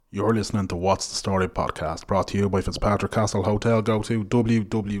You're listening to What's the Story podcast, brought to you by Fitzpatrick Castle Hotel. Go to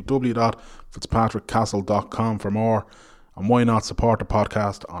www.fitzpatrickcastle.com for more. And why not support the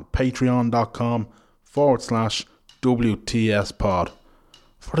podcast on patreon.com/WTS pod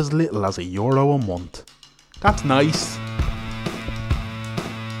for as little as €1 a month. That's nice.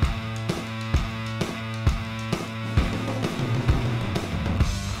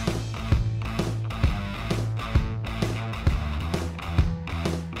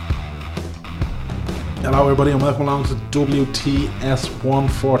 Hello everybody and welcome along to WTS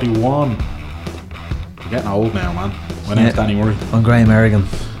 141. We're getting old now, man. My name's Danny Murray. I'm Graham Merrigan.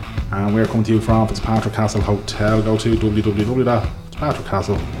 And we're coming to you from Fitzpatrick Castle Hotel. Go to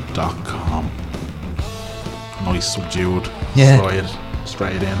www.fitzpatrickcastle.com. Nice subdued slide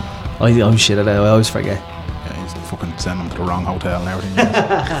straight in. I'm shit at it, I always forget. Yeah, he's fucking sending them to the wrong hotel and everything.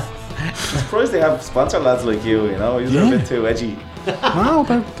 I'm surprised they have sponsor lads like you know, he's a bit too edgy. No,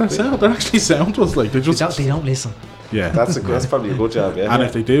 they're actually sound to us. Like, they don't listen. Yeah, that's probably a good job. Yeah, and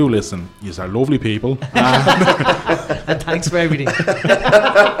if they do listen, you are lovely people. And thanks for everything.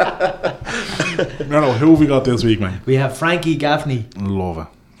 No, who have we got this week, mate? We have Frankie Gaffney. Love it,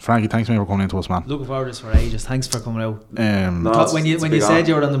 Frankie. Thanks for coming into us, man. Looking forward to this for ages. Thanks for coming out. When you said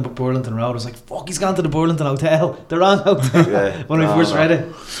you were on the Burlington Road, I was like, "Fuck, he's gone to the Burlington Hotel, the wrong hotel." When I first read it.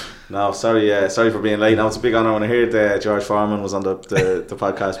 No, sorry for being late. Now it's a big honour. When I heard George Foreman was on the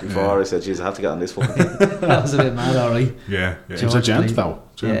podcast before, I said, "Jeez, I have to get on this fucking thing." That was a bit mad, alright. Yeah. He's a gent though.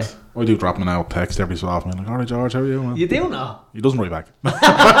 Yeah. I do drop him now text every so often. I'm like, "Alright, George, how are you, man?" You do not? He doesn't write back.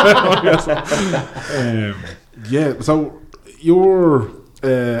 So you're,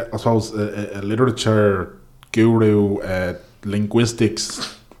 I suppose, a literature guru,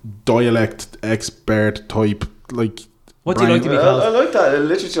 linguistics, dialect expert type, like. What do you like to be called? I like that, a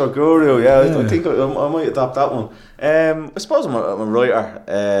literature guru. Yeah. I think I might adopt that one. I suppose I'm a writer.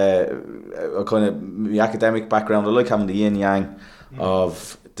 A kind of my academic background. I like having the yin yang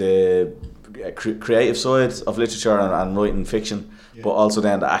of the creative side of literature and writing fiction, but also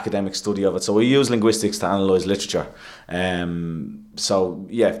then the academic study of it. So we use linguistics to analyse literature. They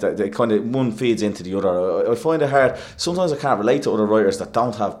kind of one feeds into the other. I find it hard. Sometimes I can't relate to other writers that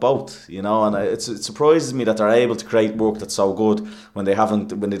don't have both, you know. And it surprises me that they're able to create work that's so good when they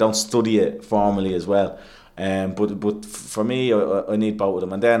don't study it formally as well. But for me, I need both of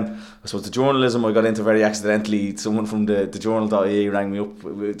them. And then I suppose the journalism I got into very accidentally. Someone from the journal.ie rang me up.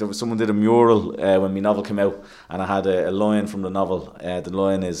 Someone did a mural when my novel came out, and I had a line from the novel. The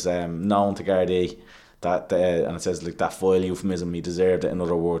line is known to Gardaí. And it says like that foil euphemism, he deserved it, in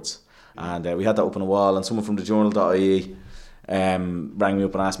other words. And we had that up on the wall, and someone from the journal.ie rang me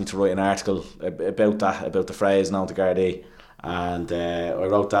up and asked me to write an article about the phrase known to Gardaí. And I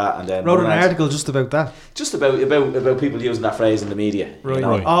wrote that, and then wrote an article just about that, just about people using that phrase in the media. Right. You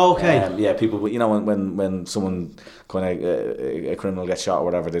know? Right. Oh, okay. People. You know, when someone kind of a criminal gets shot or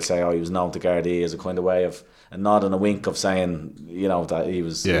whatever, they say, "Oh, he was known to Gardaí," as a kind of way of a nod and a wink of saying, you know, that he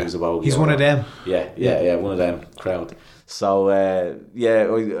was a bogey. He's one of them. Yeah, one of them crowd. So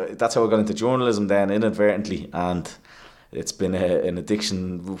that's how I got into journalism then, inadvertently, and it's been an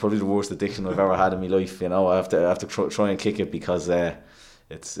addiction, probably the worst addiction I've ever had in my life. You know, I have to try and kick it because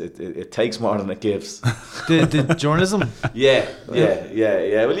it takes more than it gives. The journalism. Yeah.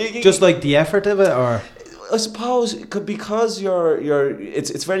 Well, just like the effort of it, or I suppose because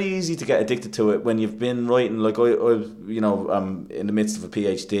it's very easy to get addicted to it when you've been writing. Like I'm in the midst of a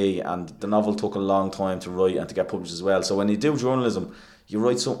PhD, and the novel took a long time to write and to get published as well. So when you do journalism, you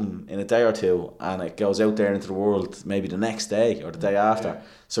write something in a day or two and it goes out there into the world maybe the next day or the day after. Yeah.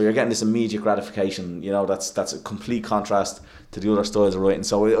 So you're getting this immediate gratification, you know, that's a complete contrast to the other styles of writing.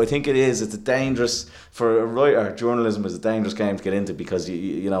 So I think it's a dangerous, for a writer, journalism is a dangerous game to get into because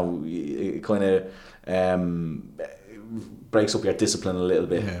it kind of breaks up your discipline a little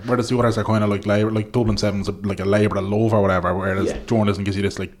bit. Yeah. Whereas the others are kind of like Dublin 7's like a labour of love or whatever, whereas journalism gives you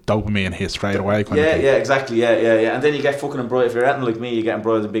this like dopamine hit straight away kind of thing. Yeah, exactly. Yeah. And then you get fucking embroiled. If you're anything like me, you get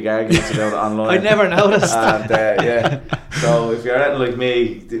embroiled in big arguments about it online. I never noticed. And so if you're anything like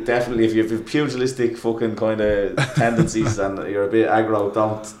me, definitely if you have pugilistic fucking kind of tendencies and you're a bit aggro,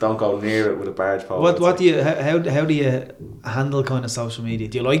 don't go near it with a barge pole. How do you handle kind of social media?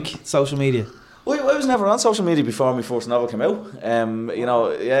 Do you like social media? I was never on social media before my first novel came out.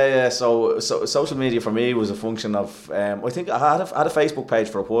 So social media for me was a function of. I think I had a Facebook page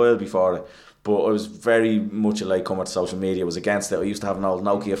for a while before it, But I was very much a latecomer to social media. I was against it. I used to have an old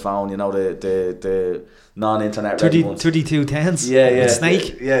Nokia phone, you know, the non-internet ready ones. 3210s. Yeah. With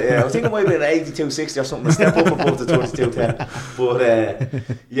Snake. Yeah. I think it might be an 8260 or something. A step up above the 3210.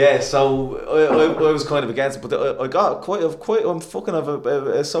 But so I was kind of against it. But I got I'm fucking have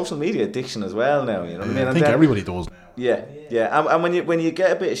a social media addiction as well now. You know what I mean? I think everybody does now. Yeah. And when you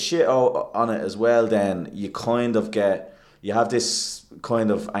get a bit of shit on it as well, then you kind of you have this kind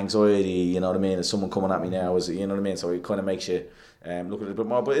of anxiety, you know what I mean? Is someone coming at me now? Is it, you know what I mean? So it kind of makes you look at it a bit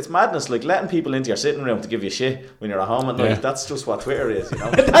more. But it's madness, like letting people into your sitting room to give you shit when you're at home at night. That's just what Twitter is, you know?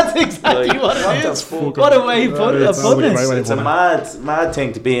 That's exactly like, what it is. What a way you put it. It's a mad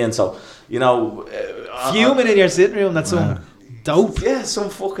thing to be in. So, you know... fuming in your sitting room, that's some dope. Yeah, some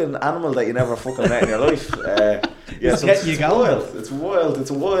fucking animal that you never fucking met in your life. It's getting you going. It's a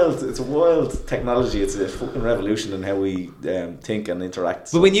wild technology. It's a fucking revolution in how we think and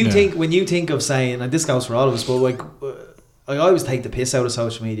interact. But when you think of saying, and this goes for all of us, but like I always take the piss out of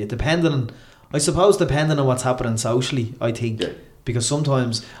social media, depending on what's happening socially. I think because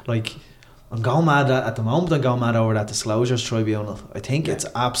sometimes like I'm going mad at the moment. I'm going mad over that Disclosures Tribunal. I think it's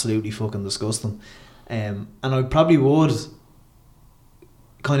absolutely fucking disgusting, and I probably would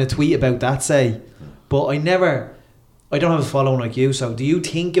kind of tweet about that, say, but I don't have a following like you. So do you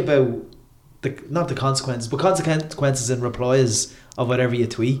think about not the consequences, but consequences and replies of whatever you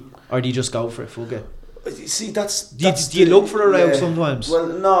tweet, or do you just go for it? Fuck it. See, do you look for a row sometimes? Well,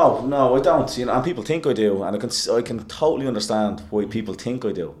 no, I don't. You know, and people think I do, and I can totally understand why people think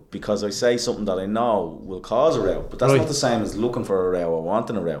I do, because I say something that I know will cause a row, but that's not the same as looking for a row or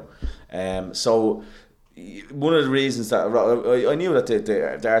wanting a row. So one of the reasons that I knew that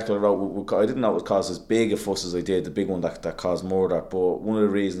the article I wrote, I didn't know it would cause as big a fuss as I did, the big one that caused murder. But one of the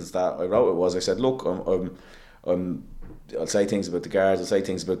reasons that I wrote it was I said, look, I'll say things about the guards, I'll say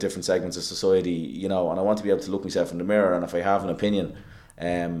things about different segments of society, you know, and I want to be able to look myself in the mirror, and if I have an opinion,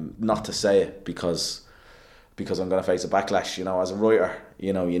 not to say it because I'm going to face a backlash. You know, as a writer,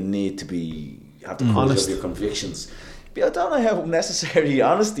 you know, you need to have the courage of your convictions. But I don't know how necessary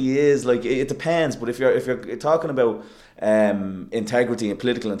honesty is. Like, it depends. But if you're talking about integrity and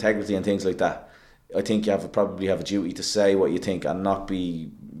political integrity and things like that, I think you probably have a duty to say what you think and not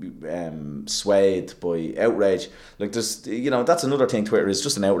be swayed by outrage. Like, there's, you know, that's another thing. Twitter is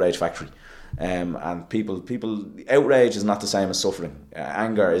just an outrage factory, and people outrage is not the same as suffering.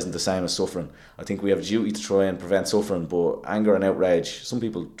 Anger isn't the same as suffering. I think we have a duty to try and prevent suffering, but anger and outrage, some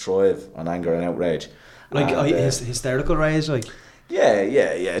people thrive on anger and outrage. Like hysterical rage, like.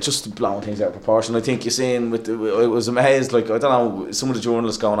 Yeah, just blowing things out of proportion. I think you're seeing I was amazed, like, I don't know, some of the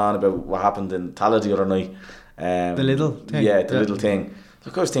journalists going on about what happened in Tallaght the other night. The little thing. Yeah, the little thing.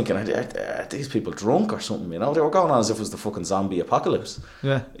 Like, I was thinking, are these people drunk or something? You know, they were going on as if it was the fucking zombie apocalypse.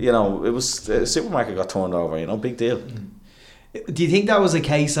 Yeah. You know, it was, the supermarket got turned over, you know, big deal. Do you think that was a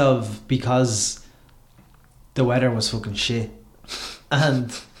case of because the weather was fucking shit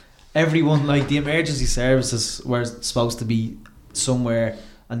and everyone, like, the emergency services were supposed to be somewhere,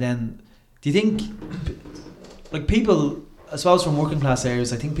 and then do you think, like, people, I suppose from working class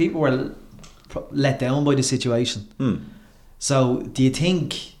areas, I think people were let down by the situation. So do you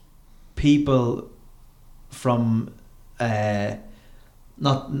think people from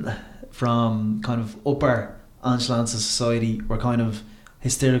not from kind of upper echelons of society were kind of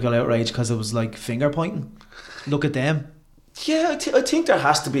hysterical outrage because it was like finger pointing? Look at them. Yeah, I think there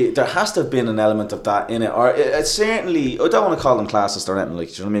has to have been an element of that in it, or it certainly. I don't want to call them classist or anything, like,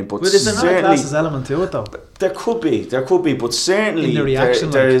 do you know what I mean? But is there not a classist element to it though? There could be, but certainly in the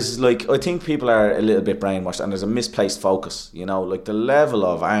reaction, there is, like, I think people are a little bit brainwashed, and there's a misplaced focus. You know, like the level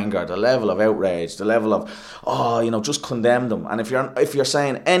of anger, the level of outrage, the level of you know, just condemn them. And if you're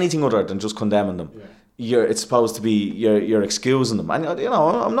saying anything other than just condemning them, it's supposed to be you're excusing them. And, you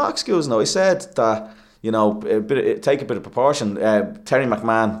know, I'm not excusing them. I said that, you know, take a bit of proportion. Terry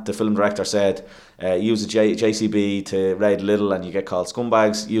McMahon, the film director, said use the JCB to raid Lidl and you get called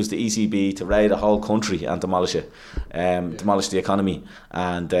scumbags. Use the ECB to raid a whole country and demolish it, demolish the economy,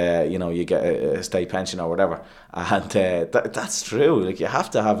 and you know, you get a state pension or whatever. And that's true. Like, you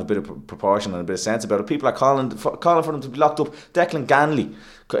have to have a bit of proportion and a bit of sense about it. People are calling for them to be locked up. Declan Ganley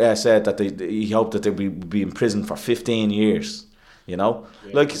said that he hoped that they would be in prison for 15 years. You know,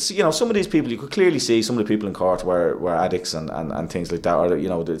 like, you know, some of these people, you could clearly see some of the people in court were addicts and things like that, or, you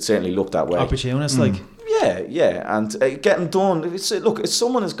know, they certainly looked that way. Opportunists, like. Yeah, and getting done. Look, if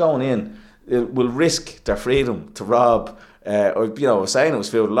someone is going in, will risk their freedom to rob Or, I was saying it was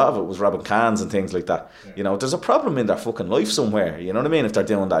filled. A lot of it was robbing cans and things like that. Yeah. There's a problem in their fucking life somewhere. You know what I mean? If they're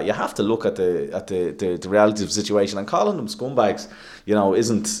doing that, you have to look at the reality of the situation. And calling them scumbags,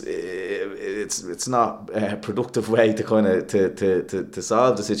 isn't. It's not a productive way to kind of to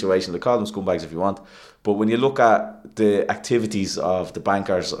solve the situation. To call them scumbags if you want. But when you look at the activities of the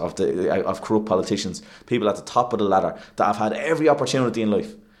bankers, of corrupt politicians, people at the top of the ladder that have had every opportunity in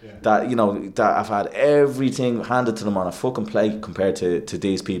life, that that have had everything handed to them on a fucking plate compared to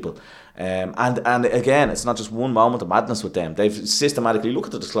these people, and again, it's not just one moment of madness with them. They've systematically, look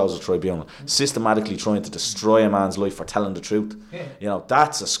at the Disclosure Tribunal, systematically trying to destroy a man's life for telling the truth.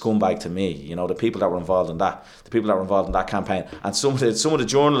 That's a scumbag to me. The people that were involved in that, campaign, and some of the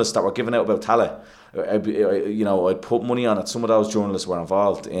journalists that were giving out about Tallaght. I'd put money on it. Some of those journalists were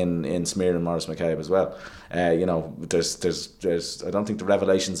involved in smearing Maurice McCabe as well. There's I don't think the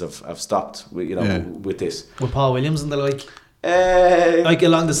revelations have stopped. With this. With Paul Williams and the like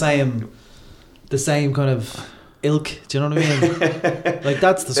along the same kind of ilk. Do you know what I mean? Like,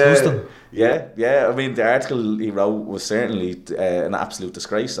 that's disgusting. Yeah. I mean, the article he wrote was certainly an absolute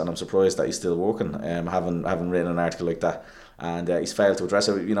disgrace, and I'm surprised that he's still working. Having written an article like that. And he's failed to address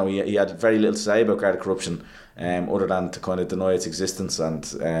it. He had very little to say about Garda corruption, other than to kind of deny its existence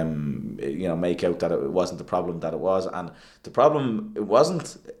and make out that it wasn't the problem that it was. And the problem,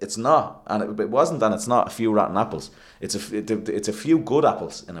 it's not a few rotten apples. It's a few good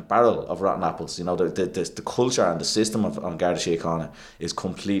apples in a barrel of rotten apples. The culture and the system on Garda Síochána is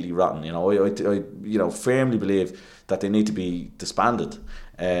completely rotten. I firmly believe that they need to be disbanded.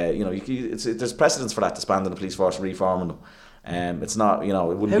 There's precedence for that, disbanding the police force, reforming them. It's not, it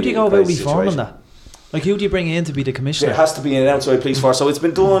wouldn't be. How do you go about reforming that? Like, who do you bring in to be the commissioner? It has to be an outside police force. So it's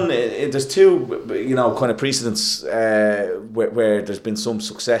been done. There's two, kind of precedents where there's been some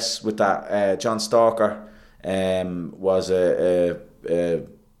success with that. John Stalker was a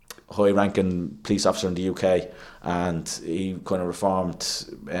high-ranking police officer in the UK, and he kind of reformed.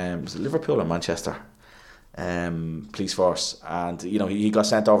 Was it Liverpool or Manchester? Police force, and he got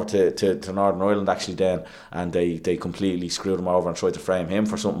sent over to Northern Ireland actually then, and they completely screwed him over and tried to frame him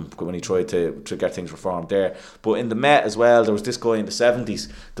for something when he tried to get things reformed there. But in the Met as well, there was this guy in the 70s,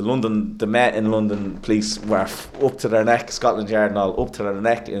 the Met in London police were up to their neck, Scotland Yard and all, up to their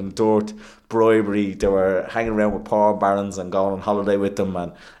neck in dirt, bribery. They were hanging around with porn barons and going on holiday with them,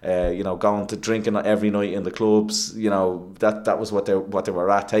 and going to drinking every night in the clubs. That was what they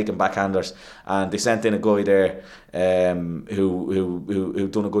were at, taking backhanders. And they sent in a guy there who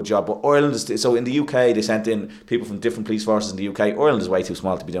done a good job. But Ireland so in the UK they sent in people from different police forces in the UK. Ireland is way too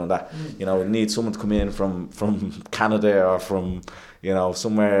small to be doing that. It needs someone to come in from Canada or from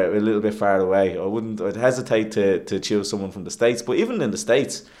somewhere a little bit far away. I'd hesitate to choose someone from the States. But even in the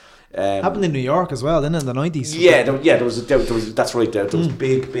States, happened in New York as well, didn't it, in the 90s? There was that's right. There was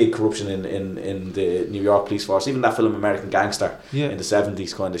big corruption in the New York police force. Even that film American Gangster in the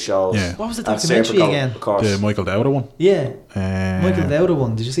 70s kind of shows. Yeah. What was the documentary again? Of course. The Michael Dowder one. Yeah, Michael Dowder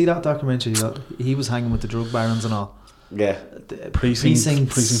one. Did you see that documentary? He was hanging with the drug barons and all. Yeah,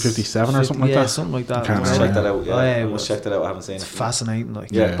 Precinct 57 or something like that. Yeah, something like that. I must check that out. I must check that out. I haven't seen it. It's fascinating.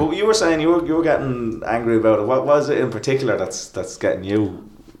 Like, yeah, but you were saying you were getting angry about it. What was it in particular that's getting you?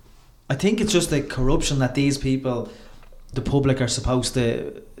 I think it's just the corruption that these people, the public, are supposed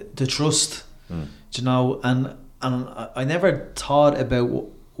to trust. And I never thought about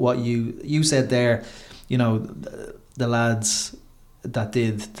what you said there. The lads that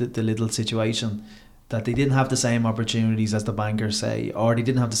did the little situation, that they didn't have the same opportunities as the bankers say, or they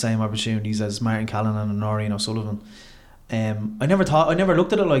didn't have the same opportunities as Martin Callanan and Noreen O'Sullivan. I never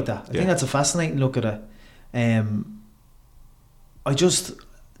looked at it like that. I think that's a fascinating look at it.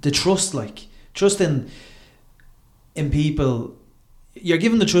 The trust in people. You're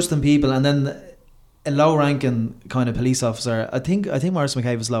given the trust in people, and then a low-ranking kind of police officer. I think Maurice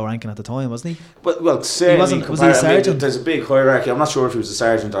McCabe was low-ranking at the time, wasn't he? Well, certainly. Was he a sergeant? There's a big hierarchy. I'm not sure if he was a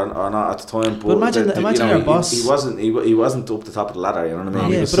sergeant or not at the time. But imagine your boss. He wasn't up the top of the ladder. You know what I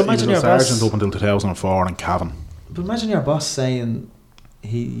mean? Yeah, but imagine your boss. Sergeant up until 2004 in Cavan. But imagine your boss saying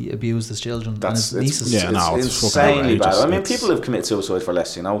he abused his children and his nieces. It's insanely bad. I mean, people have committed suicide for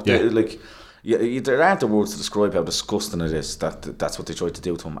less. There aren't the words to describe how disgusting it is that's what they tried to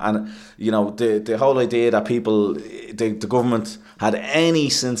do to him. And the whole idea that people, the government had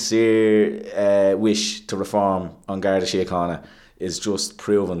any sincere wish to reform on Garda Síochána is just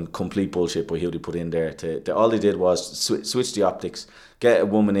proven complete bullshit by who they put in there. All they did was switch the optics, get a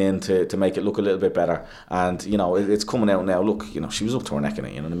woman in to make it look a little bit better, and it's coming out now. Look, she was up to her neck in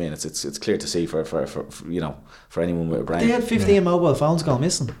it. You know what I mean? It's clear to see for anyone with a brain. They had 15 mobile phones gone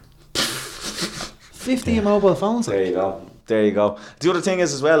missing. 15 mobile phones. There you go. There you go. The other thing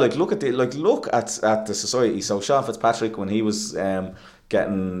is as well, like look at the society. So Sean Fitzpatrick, when he was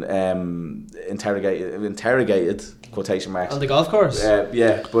getting interrogated quotation marks On the golf course. by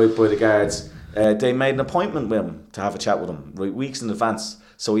the guards, they made an appointment with him to have a chat with him weeks in advance.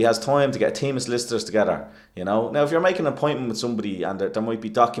 So he has time to get a team of solicitors together, you know. Now, if you're making an appointment with somebody and there might be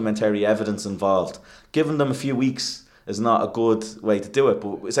documentary evidence involved, giving them a few weeks is not a good way to do it.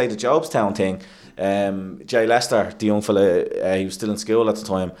 But say the Jobstown thing, Jay Lester, the young fella, he was still in school at the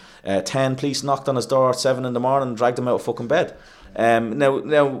time, 10 police knocked on his door at 7 in the morning and dragged him out of fucking bed.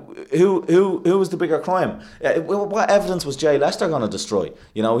 Now, who was the bigger crime? What evidence was Jay Lester going to destroy?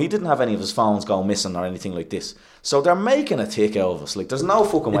 You know, he didn't have any of his phones go missing or anything like this. So they're making a tick out of us. Like, there's no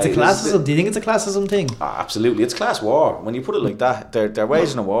fucking way. It's a classism. Do you think it's a classism thing? Absolutely, it's class war. When you put it like that, they're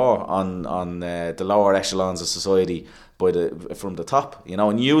waging a war on the lower echelons of society from the top. You know,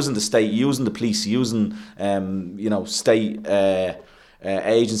 and using the state, using the police, using state.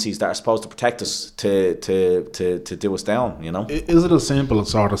 Agencies that are supposed to protect us to do us down, you know. Is it as simple as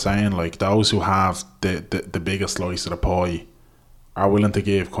sort of saying like those who have the biggest slice of the pie are willing to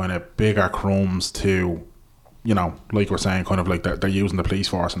give kind of bigger crumbs to, you know, like we're saying, kind of like they're using the police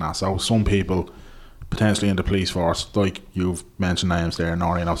force and that. So some people potentially in the police force, like you've mentioned names there,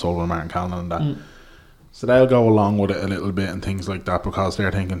 Noreen O'Sullivan, Martin Callan and that. So they'll go along with it a little bit and things like that because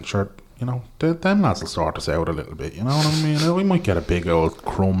they're thinking, sure, you know, them lads will sort us out a little bit, you know what I mean? We might get a big old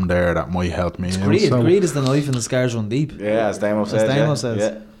crumb there that might help me. Greed is the knife and the scars run deep. Yeah, as Damo says.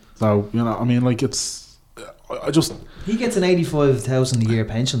 Yeah. So, you know, I mean, like He gets an 85,000 a year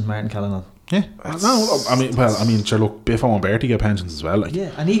pension, Martin Callanan. Yeah. No, I mean, sure, look, Biffo and Bertie get pensions as well. Like.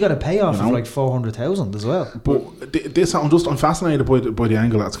 Yeah, and he got a payoff of like 400,000 as well. But this, I'm fascinated by the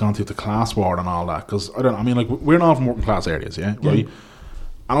angle that's gone through the class war and all that, because we're not from working class areas, yeah, right?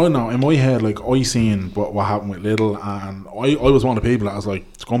 And I don't know, in my head, like, I seen what happened with Lidl, and I was one of the people that was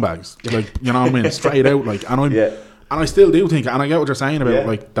like, scumbags. Like, you know what I mean? Straight out, like, and I still do think, and I get what you're saying about,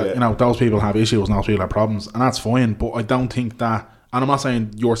 like, that, you know, those people have issues and those people have problems, and that's fine, but I don't think that, and I'm not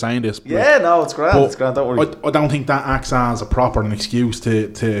saying you're saying this. But it's grand, don't worry. I don't think that acts as a proper an excuse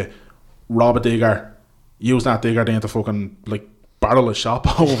to rob a digger, use that digger then to fucking, like, barrel a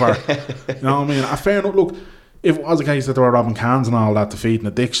shop over. You know what I mean? Fair enough, look, if it was the case that they were robbing cans and all that to feed an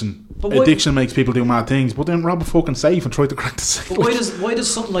addiction, addiction makes people do mad things, but then rob a fucking safe and try to crack the safe. But why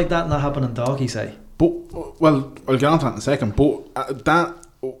does something like that not happen in Dalkey, say? But, well, I'll get on to that in a second, but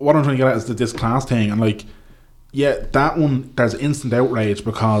what I'm trying to get at is this class thing, and like, yeah, that one, there's instant outrage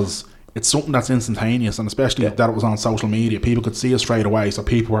because it's something that's instantaneous, and especially that it was on social media, people could see it straight away, so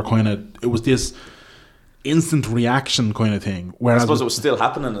people were kind of, it was this instant reaction kind of thing. Whereas I suppose it was still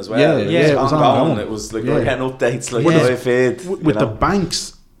happening as well. It was ongoing. It was like getting updates like live feed. With the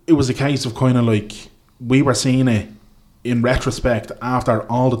banks, it was a case of kind of like we were seeing it in retrospect after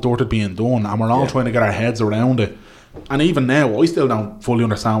all the dirt had been done, and we're all trying to get our heads around it. And even now, I still don't fully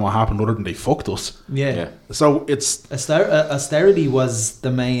understand what happened other than they fucked us. Yeah. So it's... austerity was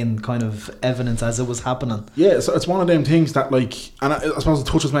the main kind of evidence as it was happening. Yeah, so it's one of them things that, like... And I suppose it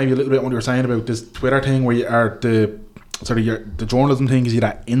touches maybe a little bit on what you were saying about this Twitter thing where you are the journalism thing is you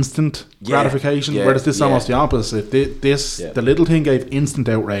that instant gratification, whereas this is almost the opposite. The little thing gave instant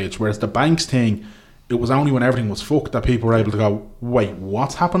outrage, whereas the banks thing, it was only when everything was fucked that people were able to go, wait,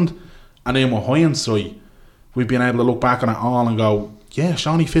 what's happened? And then with hindsight, we've been able to look back on it all and go, yeah,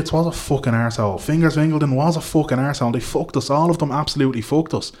 Shawnee Fitz was a fucking arsehole. Fingers Winkleton was a fucking arsehole. They fucked us. All of them absolutely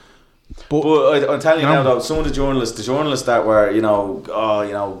fucked us. But I'm telling you now, though, some of the journalists that were,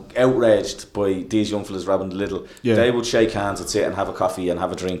 outraged by these young fellas robbing the Lidl, they would shake hands and sit and have a coffee and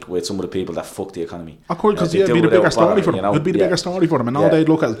have a drink with some of the people that fucked the economy. Of course, because it'd be the bigger story for them. It'd be the bigger story for them, and all they'd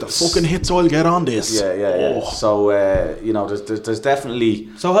look at the fucking hits. I'll get on this. Yeah. So there's definitely.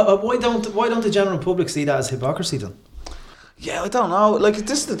 So why don't the general public see that as hypocrisy then? Yeah, I don't know. Like,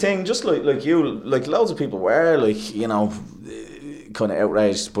 this is the thing. Just like you, like loads of people were kind of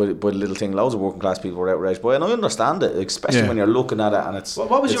outraged by the little thing. Loads of working class people were outraged by it, and I understand it, especially when you're looking at it and it's.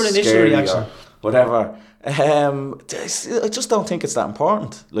 What was your initial reaction? Whatever. I just don't think it's that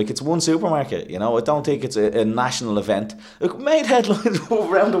important. Like, it's one supermarket, you know. I don't think it's a national event. It made headlines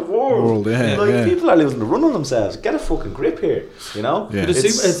around the world. People are losing the run on themselves. Get a fucking grip here, you know. Yeah.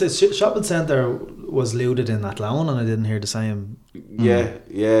 The shopping centre was looted in Athlone, and I didn't hear the same. Yeah.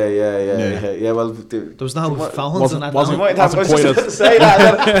 Well, there was no phones in Athlone. I was just going to say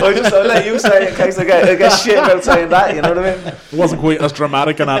that. I'll let you say it in case I get shit about saying that. You know what I mean? It wasn't quite as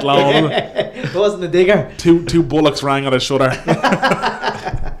dramatic in Athlone. It wasn't a digger. Two bullocks rang at a shutter.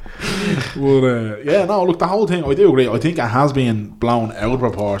 But yeah, no, look, the whole thing, I do agree. I think it has been blown out of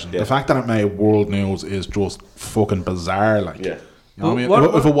proportion. The fact that it made world news is just fucking bizarre. Like, you know what I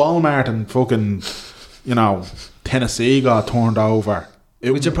mean? If a Walmart in fucking, you know, Tennessee got turned over,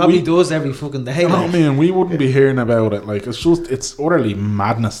 which it probably does every fucking day. You know what I mean? We wouldn't be hearing about it. Like, it's utterly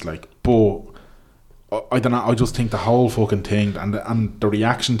madness. Like, but I don't know. I just think the whole fucking thing and the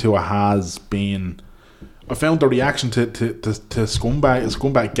reaction to it has been. I found the reaction to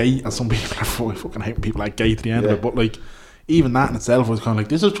scumbag gate, as some people are fucking hating people like gate to the end of it. But like, even that in itself was kind of like,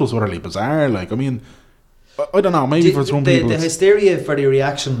 this is just utterly bizarre. Like, I mean, I don't know. Maybe for some people, the hysteria for the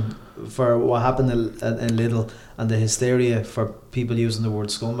reaction for what happened in Lidl, and the hysteria for people using the word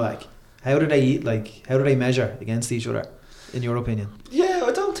scumbag. How do they measure against each other, in your opinion? Yeah,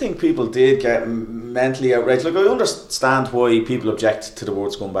 I don't think people did get mentally outraged. Like, I understand why people object to the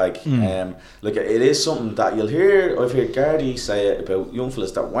word scumbag. Like, it is something that you'll hear. I've heard Gardaí say it about young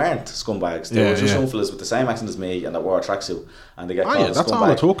fellas that weren't scumbags. They were just young fellas with the same accent as me and that wore a tracksuit, and they get called a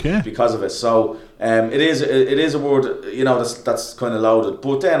scumbag because of it. So it is a word, you know, that's kind of loaded.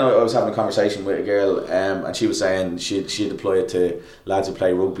 But then I was having a conversation with a girl, and she was saying she'd apply it to lads who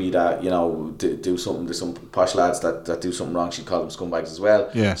play rugby that, you know, do something. There's some posh lads that do something wrong. She'd call them scumbags as well.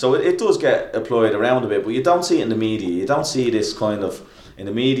 Yeah. So it does get applied around a bit, but you don't see it in the media. You don't see this kind of in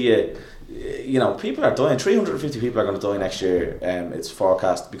the media. You know, people are dying. 350 people are going to die next year. It's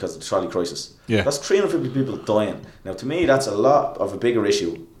forecast because of the trolley crisis. Yeah. That's 350 people dying. Now, to me, that's a lot of a bigger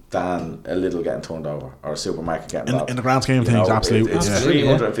issue than a Lidl getting turned over or a supermarket getting robbed. In the grand scheme of things, absolutely. It's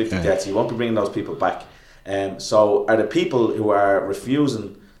 350 deaths. You won't be bringing those people back. So are the people who are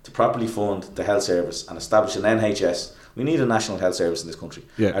refusing to properly fund the health service and establish an NHS? We need a national health service in this country.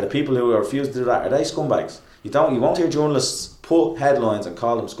 Yeah. Are the people who are refusing to do that, are they scumbags? You won't hear journalists put headlines and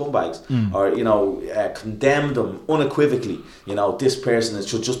call them scumbags, or, you know, condemn them unequivocally. You know, this person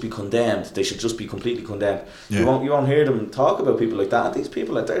should just be condemned. They should just be completely condemned. Yeah. You won't hear them talk about people like that. And these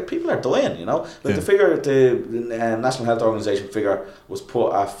people are dying. You know, like the figure, the National Health Organisation figure was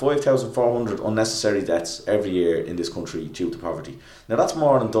put at 5,400 unnecessary deaths every year in this country due to poverty. Now that's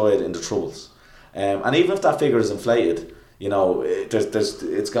more than died in the Troubles. And even if that figure is inflated, you know,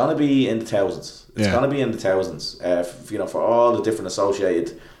 it's going to be in the thousands. It's going to be in the thousands. You know, for all the different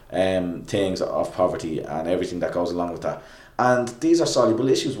associated things of poverty and everything that goes along with that. And these are soluble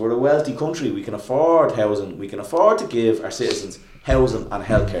issues. We're a wealthy country. We can afford housing. We can afford to give our citizens housing and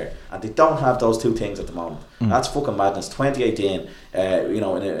healthcare, and they don't have those two things at the moment. That's fucking madness. 2018, you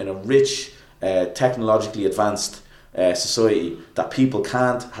know, in a rich, technologically advanced society, that people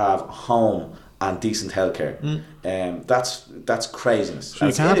can't have a home and decent healthcare. That's craziness.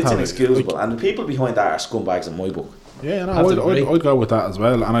 It's inexcusable. And the people behind that are scumbags in my book. Yeah, no, I'd go with that as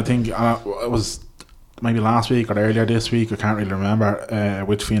well. And I think it was maybe last week or earlier this week, I can't really remember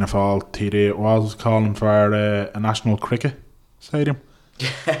which Fianna Fáil TD it was calling for a national cricket stadium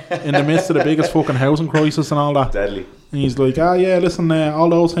in the midst of the biggest fucking housing crisis and all that. Deadly. And he's like, yeah, listen,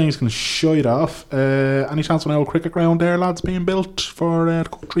 all those things can shite off. Any chance of an old cricket ground there, lads, being built for the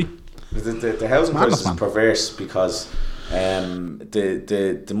country? The housing crisis is perverse because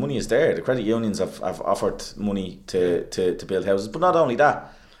the money is there. The credit unions have offered money to build houses, but not only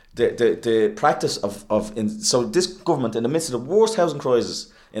that, the practice so this government, in the midst of the worst housing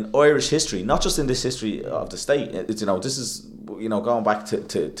crisis in Irish history, not just in this history of the state, it's, you know, this is, you know, going back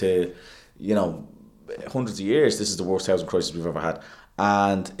to you know, hundreds of years, this is the worst housing crisis we've ever had.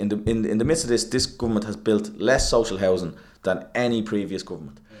 And in the midst of this government has built less social housing than any previous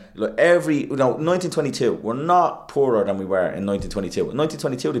government. Like 1922, we're not poorer than we were in 1922. In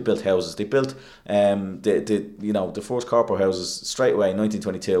 1922, they built houses. They built the first corporate houses straight away in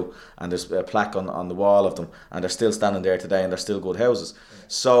 1922, and there's a plaque on the wall of them, and they're still standing there today, and they're still good houses.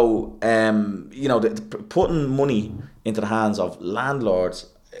 So putting money into the hands of landlords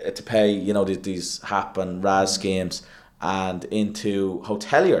to pay, you know, these HAP and RAS schemes, and into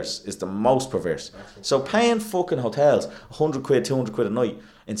hoteliers is the most perverse. So paying fucking hotels 100 quid, 200 quid a night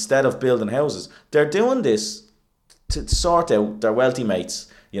instead of building houses, they're doing this to sort out their wealthy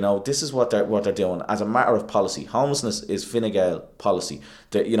mates. You know, this is what they're doing as a matter of policy. Homelessness is Fine Gael policy.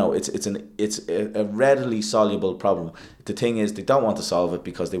 You know, it's a readily soluble problem. The thing is, they don't want to solve it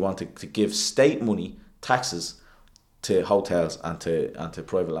because they want to give state money, taxes, to hotels and to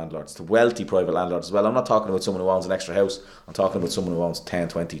private landlords, to wealthy private landlords as well. I'm not talking about someone who owns an extra house. I'm talking about someone who owns 10,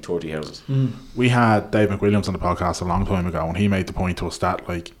 20, 30 houses. We had Dave McWilliams on the podcast a long time ago, and he made the point to us that,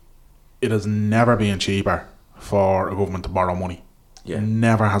 like, it has never been cheaper for a government to borrow money. Yeah.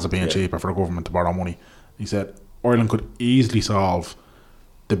 Never has it been cheaper for a government to borrow money. He said Ireland could easily solve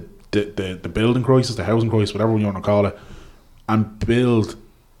the building crisis, the housing crisis, whatever you want to call it, and build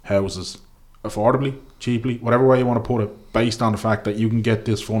houses affordably, cheaply, whatever way you want to put it, based on the fact that you can get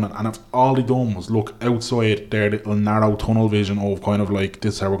this funding. And if all they done was look outside their little narrow tunnel vision of kind of like,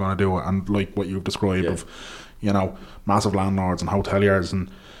 this is how we're going to do it, and like what you've described of, you know, massive landlords and hoteliers and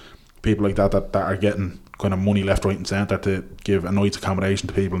people like that are getting kind of money left, right and centre to give a night's accommodation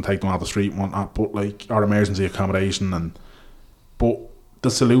to people and take them off the street and whatnot, but like, or emergency accommodation, but the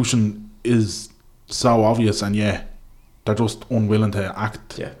solution is so obvious, and they're just unwilling to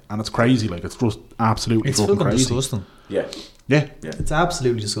act, and it's crazy. Like, it's just absolutely fucking crazy. Disgusting. Yeah, it's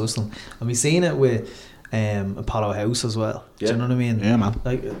absolutely disgusting, and we've seen it with Apollo House as well. Do you know what I mean? Yeah, man.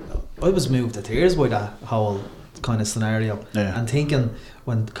 Like, I was moved to tears by that whole kind of scenario, and thinking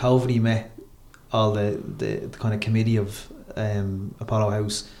when COVID met all the kind of committee of Apollo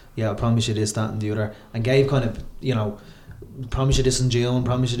House, I promise you this, that and the other, and gave kind of, you know, promise you this in June,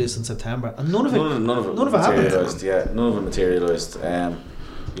 promise you this in September, and none of it materialised. None of it materialised.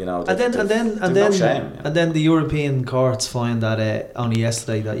 You know, and then the European courts find that only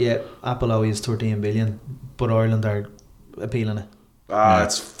yesterday that Apollo is 13 billion, but Ireland are appealing it.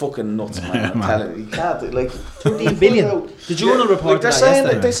 It's fucking nuts, man. I'm telling you, you can't, like, 13 billion. The journal reported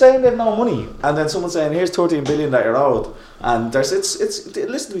they're saying they've no money, and then someone's saying, here's 13 billion that you're owed, and there's listen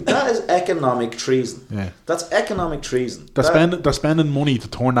to me, that is economic treason. That's economic treason. They're spending money to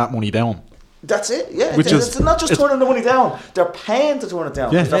turn that money down. That's it. It's not just turning the money down, they're paying to turn it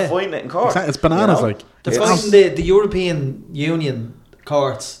down because they're fighting it in court. It's bananas, you know? Like, they're fighting the European Union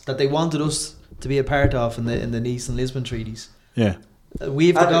courts that they wanted us to be a part of in the Nice and Lisbon treaties. We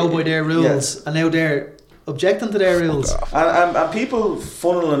have to go by their rules, and now they're objecting to their rules. And people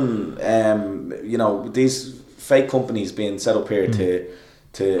funneling, you know, these fake companies being set up here to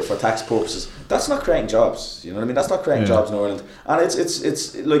for tax purposes. That's not creating jobs. You know what I mean? That's not creating jobs in Ireland. And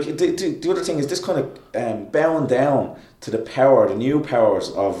it's like the other thing is this kind of bowing down to the new powers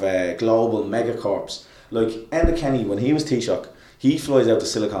of global megacorps. Like Enda Kenny, when he was Taoiseach, he flies out to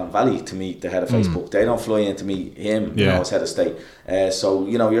Silicon Valley to meet the head of Facebook. They don't fly in to meet him, you know, as head of state. So,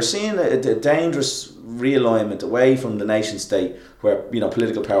 you know, you're seeing a dangerous realignment away from the nation state where, you know,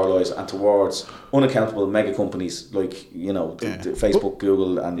 political power lies, and towards unaccountable mega companies like, you know, Facebook,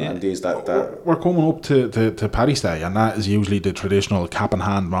 Google, and these that. We're coming up to Paddy's Day, and that is usually the traditional cap in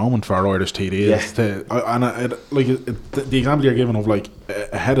hand moment for our Irish TDs. The example you're giving of like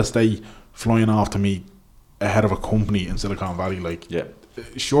a head of state flying off to meet a head of a company in Silicon Valley, like,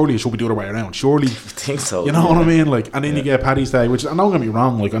 surely it should be the other way around. Surely, I think so. You know what I mean? Like, and then you get Paddy's Day, which, and don't get me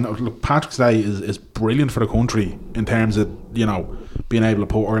wrong, like, look, Patrick's Day is brilliant for the country in terms of, you know, being able to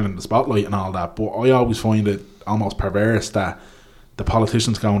put Ireland in the spotlight and all that. But I always find it almost perverse that the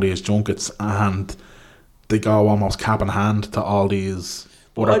politicians go on these junkets and they go almost cap in hand to all these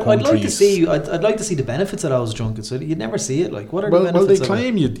other countries. I'd like to see the benefits of those junkets. You'd never see it. Like, what are the benefits? Well, they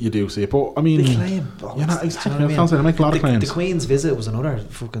claim you do see it, but I mean, they claim. You know, exactly. They make a lot of claims. The Queen's visit was another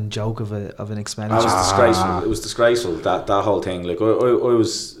fucking joke of an expenditure. It was disgraceful. It was disgraceful, that whole thing. Like,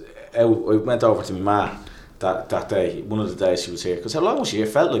 I went over to my ma that day, one of the days she was here, because how long was she here?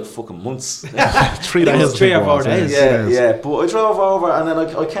 Felt like fucking months. 3 days, 3 or 4 days. Yeah. But I drove over, and then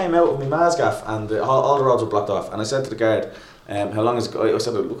I came out with my ma's gaff, and all the roads were blocked off, and I said to the guard, how long is it? I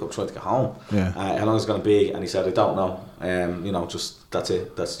said, look, I'm trying to get home. How long is it going to be? And he said, I don't know. You know, just that's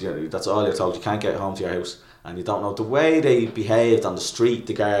it. That's all you're told. You can't get home to your house, and you don't know. The way they behaved on the street,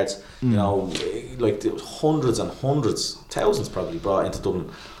 the guards, you know, like there was hundreds and hundreds, thousands probably brought into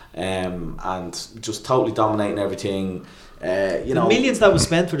Dublin, and just totally dominating everything. You know, the millions that was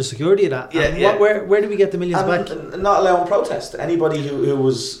spent for the security of that. Where do we get the millions back? Not allowing protest. Anybody who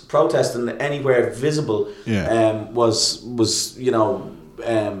was protesting anywhere visible was you know,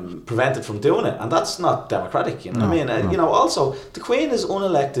 prevented from doing it, and that's not democratic. You know what I mean? You know, also the Queen is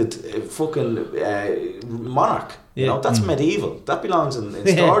unelected fucking monarch. You know, that's medieval. That belongs in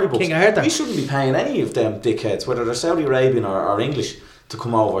storybooks. King Arthur. We shouldn't be paying any of them dickheads, whether they're Saudi Arabian or English, to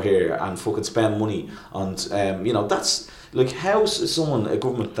come over here and fucking spend money on. You know, that's. Like, how someone, a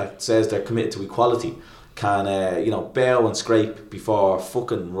government that says they're committed to equality, can, you know, bow and scrape before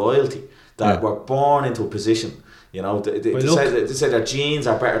fucking royalty that were born into a position, you know, they say their genes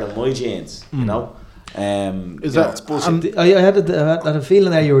are better than my genes, you know. That's bullshit. I had a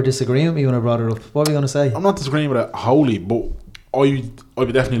feeling that you were disagreeing with me when I brought it up. What were you going to say? I'm not disagreeing with it wholly, but I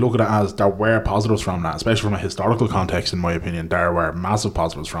would definitely look at it as there were positives from that, especially from a historical context. In my opinion, there were massive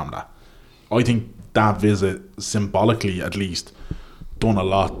positives from that. I think that visit, symbolically at least, done a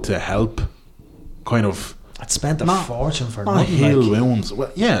lot to help kind of I'd spent a fortune for not nothing. heal like. wounds.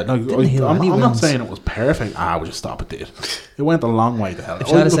 Well, yeah, no, I'm not saying it was perfect. Would you stop it? It went a long way to hell. If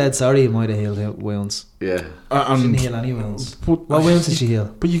she had said sorry, it might have healed wounds. Yeah. She didn't heal any wounds. What wounds did she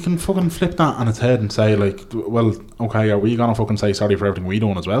heal? But you can fucking flip that on its head and say, like, well, okay, are we gonna fucking say sorry for everything we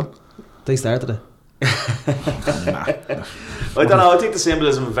done as well? They started it. Nah. I don't know. I think the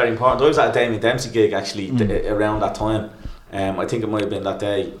symbolism is very important. I was at a Damien Dempsey gig actually around that time. I think it might have been that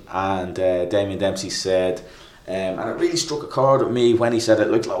day, and Damien Dempsey said, and it really struck a chord with me when he said it.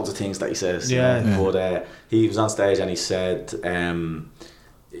 Like loads of things that he says, but he was on stage and he said, I'm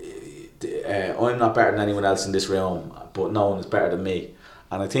not better than anyone else in this room, but no one is better than me.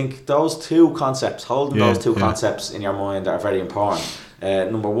 And I think those two concepts, holding those two concepts in your mind, are very important.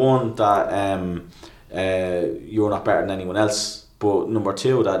 Number one, that you're not better than anyone else. But number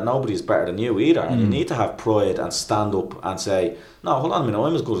two, that nobody's better than you either, and you need to have pride and stand up and say, no, hold on a minute,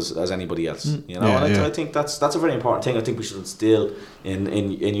 I'm as good as anybody else. You know, I think that's a very important thing. I think we should instill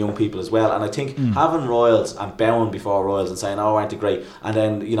in young people as well. And I think having royals and bowing before royals and saying, oh, aren't they great? And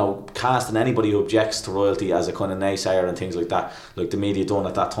then, you know, casting anybody who objects to royalty as a kind of naysayer and things like that, like the media done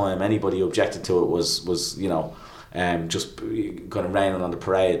at that time. Anybody who objected to it was you know, just kind of raining on the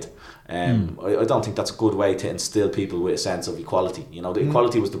parade. I don't think that's a good way to instill people with a sense of equality. You know, the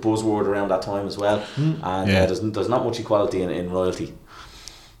equality was the buzzword around that time as well, and there's not much equality in royalty.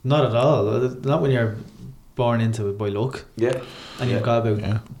 Not at all. Not when you're born into it by luck. Yeah, and you've got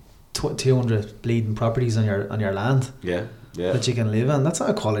about 200 bleeding properties on your land. Yeah, that you can live on. That's not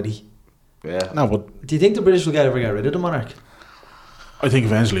equality. Yeah. No, but do you think the British will ever get rid of the monarch? I think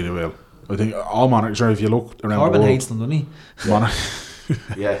eventually they will. I think all monarchs. Sure, if you look around Corbyn the world, hates them, doesn't he? Monarch.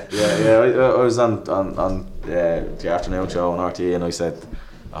 Yeah. I was on the afternoon show on RTE, and I said,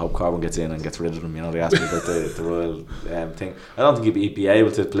 I hope Corbyn gets in and gets rid of them. You know, they asked me about the royal thing. I don't think he'd be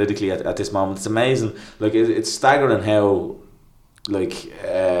able to politically at this moment. It's amazing. Like it's staggering how, like,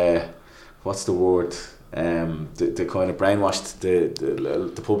 what's the word? The kind of brainwashed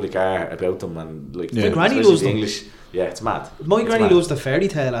the public are about them, and like Granny loves them. English. Yeah, it's mad. My granny loves the fairy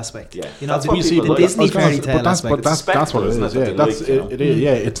tale aspect. Yeah, you know, you see the Disney fairy tale aspect. But that's what it is. Yeah, it is.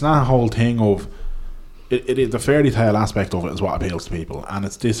 Yeah, it's not a whole thing of it is the fairy tale aspect of it is what appeals to people, and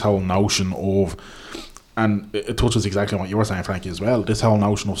it's this whole notion of, and it touches exactly what you were saying, Frankie, as well. This whole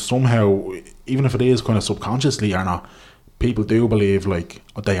notion of somehow, even if it is kind of subconsciously or not, people do believe like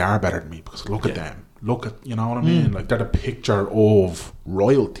they are better than me because look at them. Look at, you know what I mean? Like they're the picture of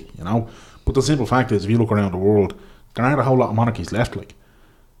royalty, you know. But the simple fact is, if you look around the world, there aren't a whole lot of monarchies left. Like,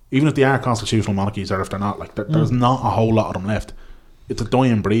 even if they are constitutional monarchies, or if they're not, like there's not a whole lot of them left. It's a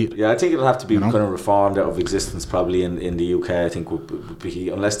dying breed. Yeah, I think it'll have to be kind of reformed out of existence probably in the UK. I think would be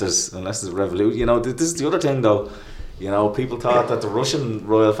unless there's a revolution. You know, this is the other thing though. You know, people thought that the Russian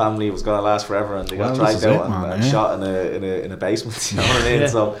royal family was going to last forever, and they got dragged out and shot in a basement. You know what I mean?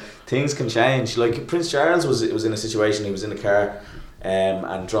 So things can change. Like Prince Charles was in a situation. He was in a car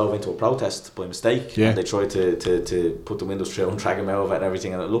and drove into a protest by mistake. And they tried to put the windows through and drag him out of it and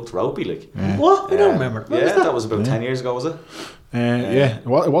everything, and it looked ropey. Like what? I don't remember. That was about 10 years ago, was it?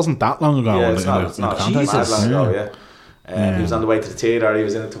 Well, it wasn't that long ago. Yeah, it's not that long ago. Yeah. He was on the way to the theatre, he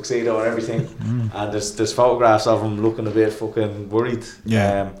was in a tuxedo and everything, and there's photographs of him looking a bit fucking worried.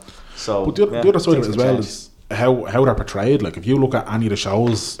 But the other side of it as well is how they're portrayed. Like if you look at any of the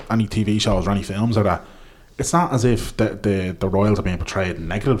shows, any TV shows or any films or that, it's not as if the royals are being portrayed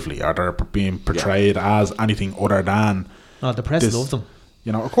negatively or they're being portrayed as anything other than. No, the press love them.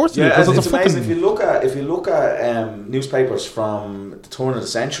 You know, of course. Yeah, it's amazing. If you look at newspapers from the turn of the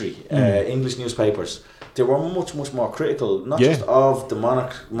century, English newspapers, they were much more critical, not just of the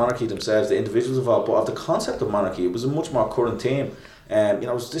monarchy themselves, the individuals involved, but of the concept of monarchy. It was a much more current theme. You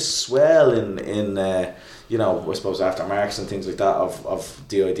know, it was this swell in you know, I suppose after Marx and things like that of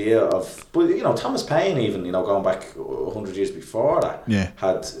the idea of, but you know, Thomas Paine even, you know, going back 100 years before that,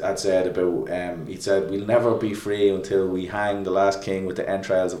 had said about he'd said we'll never be free until we hang the last king with the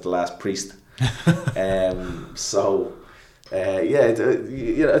entrails of the last priest. So.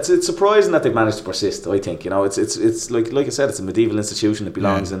 It's surprising that they've managed to persist. I think, you know, it's like I said, it's a medieval institution. It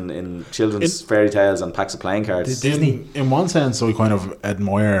belongs in children's fairy tales and packs of playing cards. Disney. In one sense, I kind of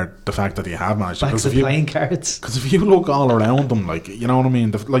admire the fact that they have managed packs of playing cards. Because if you look all around them, like, you know what I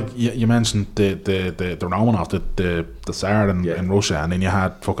mean, like you mentioned the Romanov, the Tsar in Russia, and then you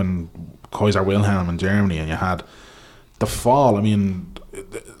had fucking Kaiser Wilhelm in Germany, and you had the fall. I mean,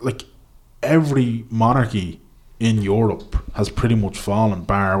 like every monarchy in Europe has pretty much fallen,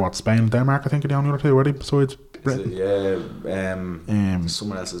 bar Spain and Denmark, I think, are the only other two, are they, besides Britain?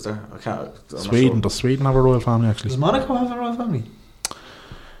 Somewhere else is there? I can't. Sweden. Does Sweden have a royal family, actually? Does Monaco have a royal family?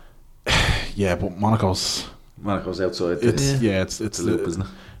 Yeah, but Monaco's outside. It's a loop, isn't it?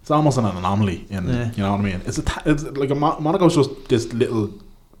 It's almost an anomaly. You know what I mean? It's like Monaco's just this little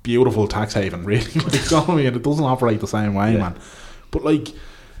beautiful tax haven, really. Like, you know what I mean? It doesn't operate the same way, man. But like,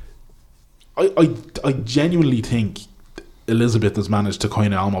 I genuinely think Elizabeth has managed to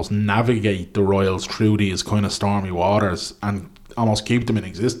kind of almost navigate the royals through these kind of stormy waters and almost keep them in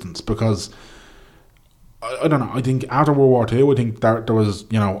existence, because I don't know, I think after World War II, I think there was,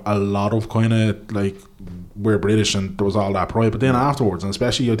 you know, a lot of kind of like, we're British and there was all that pride, but then afterwards, and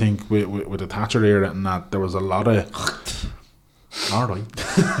especially I think with the Thatcher era and that, there was a lot of alright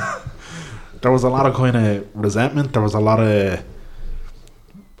there was a lot of kind of resentment. There was a lot of,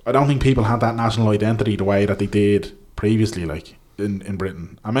 I don't think people had that national identity the way that they did previously, like in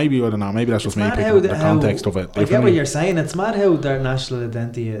Britain. And maybe, I don't know, maybe that's just me picking the context of it. I get what you're saying. It's mad how their national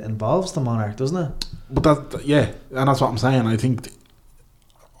identity involves the monarch, doesn't it? But that, yeah, and that's what I'm saying. I think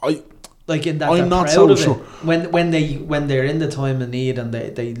like in that I'm they're not proud so of sure. It. When they're in the time of need and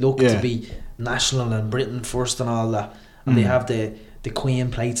they look to be national and Britain first and all that, and they have the Queen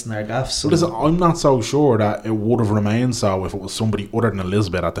plates in their gaffs. But listen, I'm not so sure that it would have remained so if it was somebody other than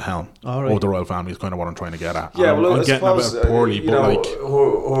Elizabeth at the helm of the royal family, is kind of what I'm trying to get at. Yeah, well, I'm getting a bit poorly, but like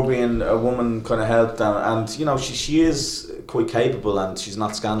her being a woman kind of helped, and you know, she is quite capable, and she's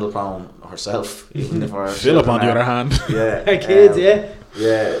not scandal prone herself, even if her Philip on the other hand, her kids,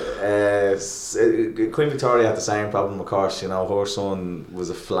 Queen Victoria had the same problem, of course. You know, her son was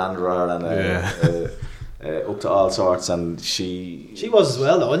a philanderer and up to all sorts, and she was as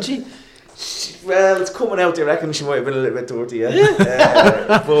well, though, wasn't she? Well, it's coming out. I reckon she might have been a little bit dirty,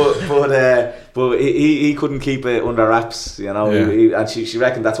 but he couldn't keep it under wraps, you know. And she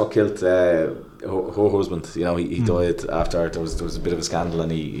reckoned that's what killed her husband. You know, he died after there was a bit of a scandal,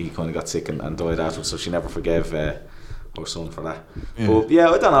 and he kind of got sick and died afterwards. So she never forgave her son for that. But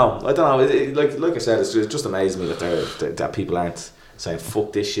I don't know. Like I said, it's just amazed me that people aren't saying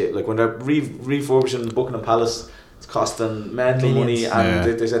fuck this shit. Like when they're refurbishing Buckingham Palace, it's costing mental money,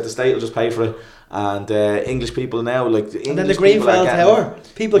 and they said the state will just pay for it. And English people now, like and then the Grenfell Tower,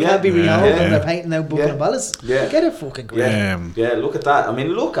 people can't be renowned and they're painting out Buckingham Palace. Get a fucking grip. Look at that. I mean,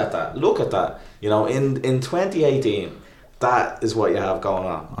 look at that. You know, in 2018, that is what you have going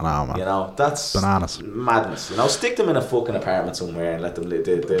on. I know, man. You know, that's bananas, madness. You know, stick them in a fucking apartment somewhere and let them live.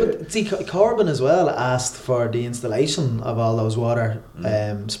 But see, Corbyn as well asked for the installation of all those water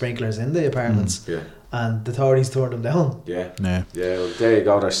sprinklers in the apartments. And the Tories turned them down. Well, there you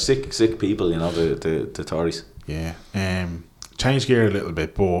go. They're sick people, you know, the Tories. Change gear a little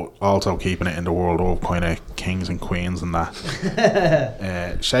bit, but also keeping it in the world of kind of kings and queens and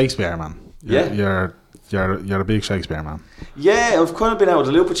that. Shakespeare, man. You're a big Shakespeare man. Yeah, I've kind of been out of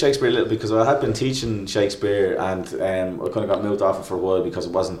the loop with Shakespeare a little because I had been teaching Shakespeare, and I kind of got moved off it for a while because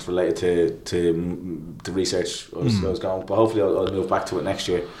it wasn't related to the research I was going. But hopefully I'll move back to it next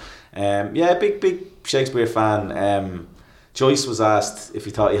year. Big Shakespeare fan. Joyce was asked if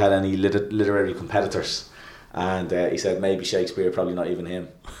he thought he had any literary competitors, and he said maybe Shakespeare, probably not even him.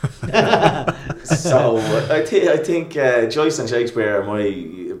 So I think Joyce and Shakespeare are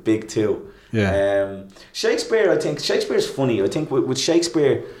my big two. Shakespeare, I think Shakespeare's funny. I think with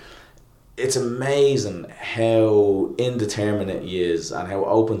Shakespeare, it's amazing how indeterminate he is and how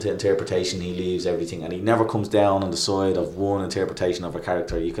open to interpretation he leaves everything, and he never comes down on the side of one interpretation of a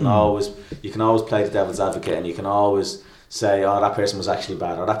character. You can always play the devil's advocate, and you can always say, oh, that person was actually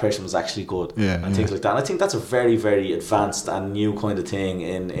bad, or that person was actually good, and things like that. And I think that's a very, very advanced and new kind of thing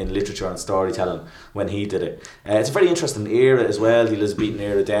in literature and storytelling when he did it. It's a very interesting era as well, the Elizabethan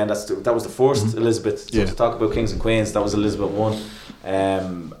era. Then that was the first Elizabeth. So to talk about kings and queens, that was Elizabeth I.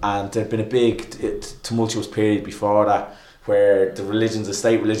 And there'd been a big tumultuous period before that where the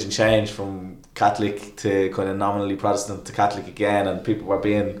state religion changed from Catholic to kind of nominally Protestant to Catholic again, and people were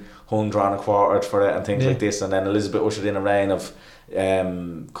being hung, drawn and quartered for it and things like this. And then Elizabeth ushered in a reign of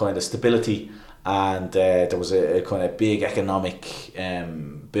kind of stability, and there was a kind of big economic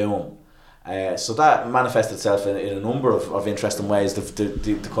boom. So that manifested itself in a number of interesting ways.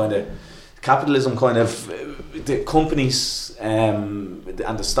 The kind of capitalism, kind of the companies and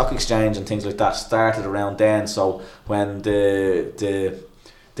the stock exchange and things like that started around then. So when they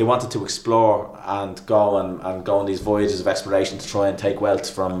wanted to explore and go on these voyages of exploration to try and take wealth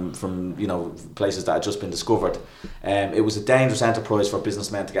from you know, places that had just been discovered, it was a dangerous enterprise for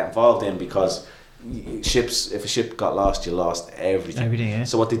businessmen to get involved in, because if a ship got lost, you lost everything.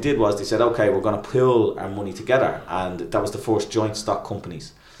 So what they did was they said, okay, we're going to pool our money together, and that was the first joint stock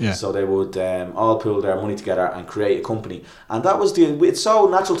companies. So they would all pool their money together and create a company, and that was it's so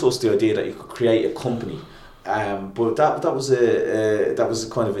natural to us, the idea that you could create a company But that was a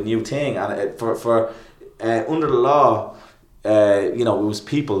kind of a new thing, and under the law, it was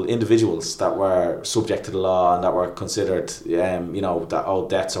people, individuals that were subject to the law and that were considered, that owed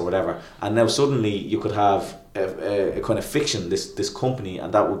debts or whatever. And now suddenly you could have a kind of fiction, this company,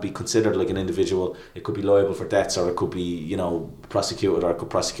 and that would be considered like an individual. It could be liable for debts, or it could be, prosecuted, or it could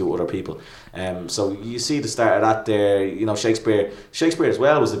prosecute other people. So you see the start of that there. Shakespeare as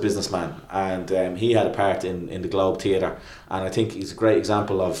well was a businessman, and he had a part in the Globe Theatre, and I think he's a great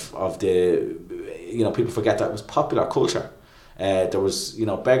example of the, people forget that it was popular culture. There was,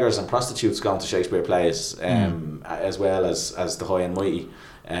 beggars and prostitutes going to Shakespeare plays, as well as the high and mighty.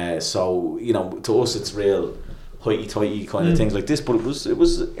 So to us it's real hoity-toity kind of things like this, but it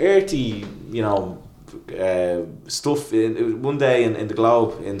was earthy, stuff. One day in the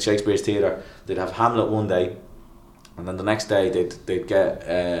Globe, in Shakespeare's theatre, they'd have Hamlet one day, and then the next day they'd get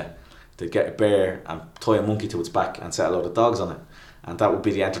a bear and tie a monkey to its back and set a load of dogs on it, and that would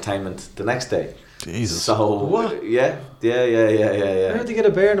be the entertainment the next day. Jesus. So what? Yeah. Where did they get a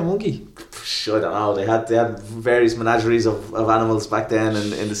bear and a monkey? I don't know. They had various menageries of animals back then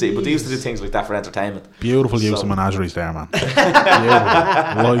in the city, but they used to do things like that for entertainment. Beautiful use of menageries there, man. Beautiful.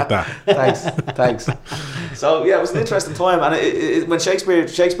 Like that. Thanks. So yeah, it was an interesting time, and when Shakespeare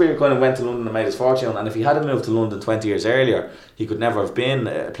kind of went to London and made his fortune, and if he hadn't moved to London 20 years earlier, he could never have been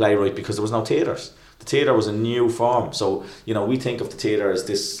a playwright because there was no theatres. The theatre was a new form, so we think of the theatre as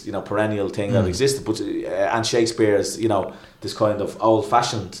this perennial thing that existed, but and Shakespeare as this kind of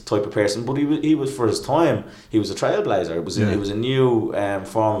old-fashioned type of person. But he was for his time, he was a trailblazer. It was a new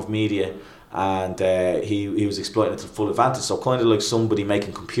form of media, and he was exploiting it to full advantage. So kind of like somebody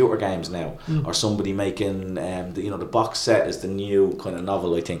making computer games now, or somebody making the box set is the new kind of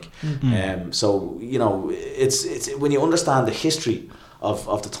novel, I think. So it's when you understand the history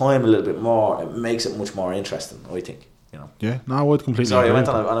of the time a little bit more, it makes it much more interesting, I think. Yeah, no, I would completely Sorry, agree. I went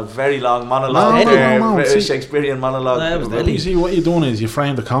on a very long monologue No. See, Shakespearean monologue. You see, what you're doing is you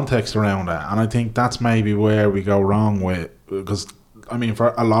frame the context around it, and I think that's maybe where we go wrong with, because I mean,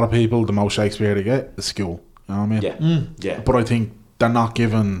 for a lot of people, the most Shakespeare they get is school. You know what I mean? Yeah. But I think they're not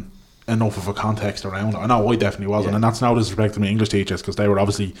given enough of a context around it. I know I definitely wasn't, and that's no disrespect to my English teachers, because they were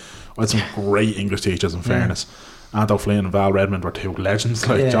obviously, I had some great English teachers, in fairness. Anto Flynn and Val Redmond were two legends,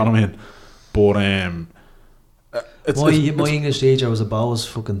 like, do you know what I mean? But my English teacher was a Bowes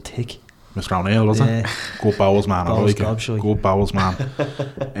fucking tick. Mr. O'Neill, wasn't it? Good Bowles man, I like it. Good Bowles man.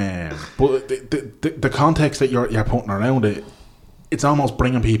 But the context that you're putting around it, it's almost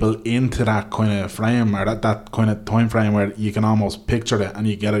bringing people into that kind of frame, or that kind of time frame where you can almost picture it and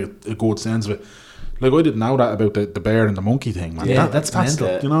you get a good sense of it. Like, I didn't know that about the bear and the monkey thing, man. Yeah, that's mental.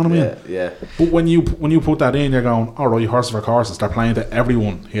 Do you know what I mean? Yeah. But when you put that in, you're going, all right, horses for courses. They're playing to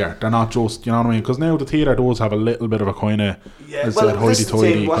everyone here. They're not just, you know what I mean? Because now the theatre does have a little bit of a kind of,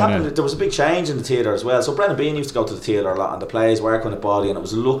 hoity-toity. What happened? There was a big change in the theatre as well. So Brendan Behan used to go to the theatre a lot, and the plays were kind of bawdy, and it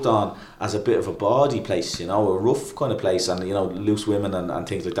was looked on as a bit of a bawdy place, a rough kind of place, and loose women and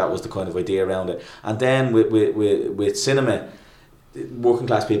things like that was the kind of idea around it. And then with cinema, working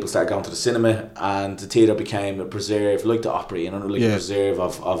class people started going to the cinema, and the theatre became a preserve, like the opera, a preserve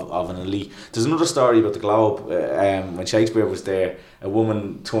of an elite. There's another story about the Globe. When Shakespeare was there, a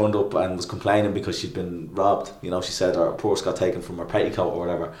woman turned up and was complaining because she'd been robbed. She said her purse got taken from her petticoat or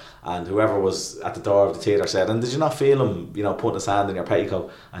whatever, and whoever was at the door of the theatre said, "And did you not feel him, putting his hand in your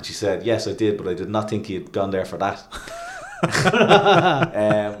petticoat?" And she said, "Yes, I did, but I did not think he'd gone there for that."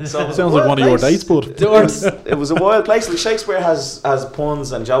 So sounds like one of your dates, but it was a wild place. Like, Shakespeare has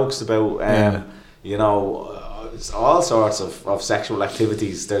puns and jokes about all sorts of sexual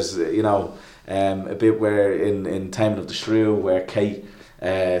activities. There's a bit where in Taming of the Shrew where Kate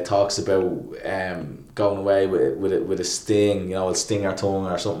talks about going away with a sting, it'll sting her tongue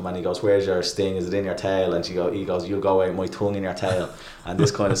or something, and he goes, "Where's your sting? Is it in your tail?" And he goes, "You'll go away with my tongue in your tail," and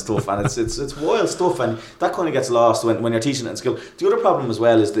this kind of stuff. And it's wild stuff, and that kind of gets lost when you're teaching it in school. The other problem as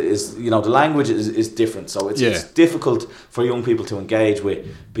well is the language is different, so it's difficult for young people to engage with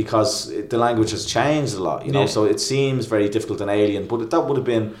because the language has changed a lot, so it seems very difficult and alien, but that would have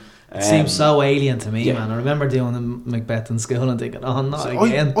been. It seems so alien to me, man. I remember doing the Macbeth in school and thinking, "Oh, not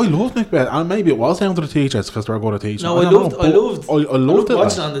again." I loved Macbeth, and maybe it was down to the teachers because they were good at teaching. No, I loved it.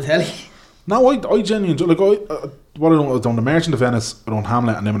 Watching it on the telly. No, I genuinely enjoyed. What I've done, The Merchant of Venice, I done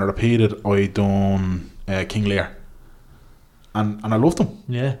Hamlet, and then when I repeated, I done King Lear, and I loved them.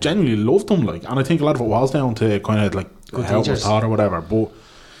 Yeah, genuinely loved them. And I think a lot of it was down to kind of good how it was taught or whatever, but.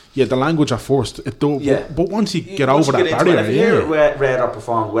 Yeah, the language at first, it do, but once you get over that barrier, if you hear it read or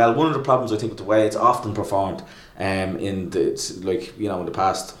performed well, one of the problems I think with the way it's often performed, in the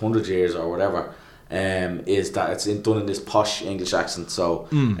past 100 years or whatever, is that it's done in this posh English accent. So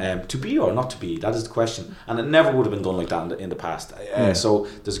to be or not to be, that is the question, and it never would have been done like that in the past. So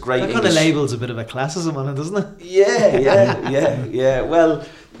there's great. That English... kind of labels a bit of a classism on it, doesn't it? Yeah. Well,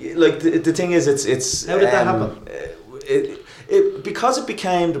 like the thing is, it's how did that happen? It because it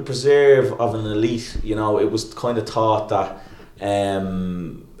became the preserve of an elite. You know, it was kind of thought that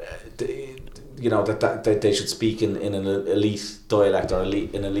that they should speak in an elite dialect or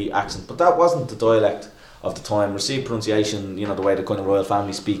an elite accent, but that wasn't the dialect of the time. Received pronunciation, you know, the way the kind of royal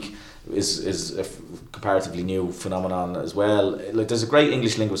family speak is a comparatively new phenomenon as well. Like, there's a great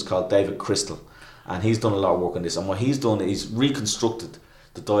English linguist called David Crystal, and he's done a lot of work on this, and what he's done is reconstructed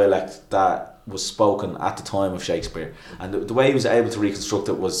the dialect that was spoken at the time of Shakespeare, and the way he was able to reconstruct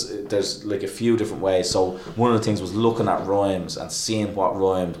it was, there's like a few different ways. So one of the things was looking at rhymes and seeing what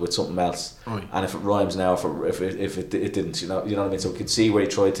rhymed with something else, and if it rhymes now, if it didn't, you know what I mean. So we could see where he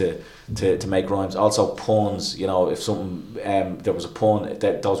tried to make rhymes. Also puns, you know, if something there was a pun,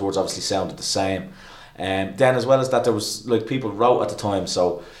 those words obviously sounded the same. Then as well as that, there was like people wrote at the time,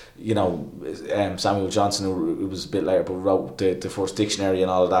 so you know, Samuel Johnson, who was a bit later but wrote the first dictionary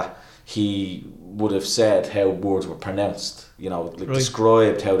and all of that, he would have said how words were pronounced, you know, like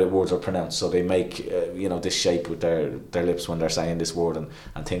described how the words were pronounced, so they make you know, this shape with their lips when they're saying this word and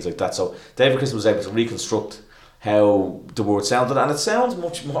things like that. So David Crystal was able to reconstruct how the word sounded, and it sounds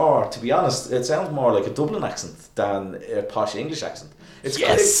much more, to be honest, it sounds more like a Dublin accent than a posh English accent.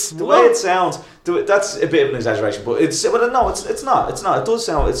 It's the way it sounds. That's a bit of an exaggeration, but it's not. It does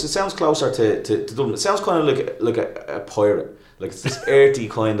sound. It sounds closer to Dublin. It sounds kind of like a pirate. Like, it's this earthy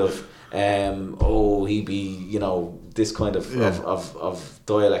kind of he be, you know, this kind of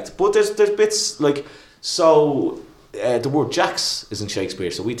dialect. But there's bits like, so the word jacks is in Shakespeare,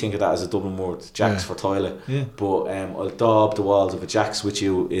 so we think of that as a Dublin word, jacks for toilet. Yeah. But I'll daub the walls of a jacks with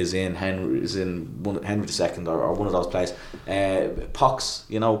you is in Henry II or one of those plays. Pox,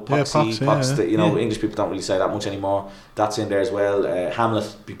 you know, pox. That, you know, English people don't really say that much anymore. That's in there as well.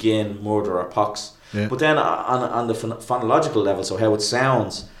 Hamlet, begin, murder, or pox. Yeah. But then on the phonological level, so how it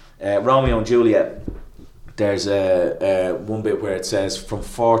sounds, Romeo and Juliet, there's one bit where it says, from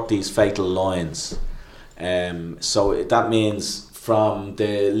forth these fatal lines. So that means from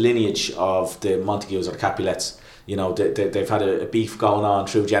the lineage of the Montagues or the Capulets, you know, they've had a beef going on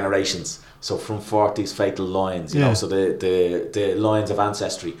through generations. So from forth these fatal lines, you know, so the lines of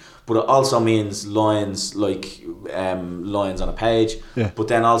ancestry. But it also means lines like lines on a page, but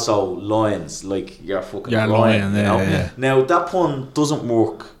then also lines like your fucking line, you know. Yeah. Now that pun doesn't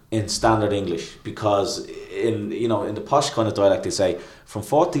work in standard English, because in the posh kind of dialect they say, from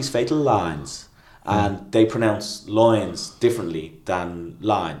forth these fatal lines. And they pronounce lines differently than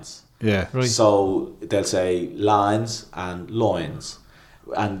lines. Yeah, right. So they'll say lines and loins,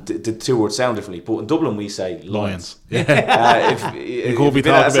 and the two words sound differently. But in Dublin we say loins. Yeah. You could be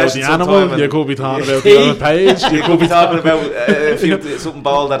talking about the animal. You could be talking about the other page. You could be talking about something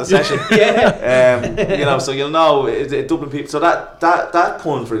bald at a session. You know, so you'll know Dublin people. So that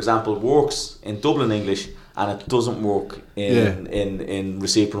pun, for example, works in Dublin English, and it doesn't work in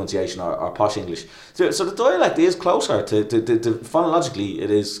received pronunciation or posh English. So the dialect is closer to phonologically,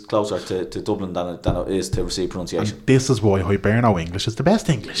 it is closer to Dublin than it is to received pronunciation. And this is why Hiberno English is the best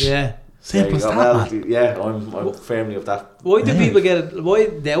English. Yeah. Simple as that, man. Yeah, I'm firmly of that. Why do people get? Why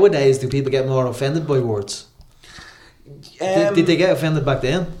nowadays do people get more offended by words? Did they get offended back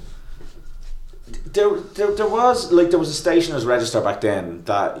then? There was a stationer's register back then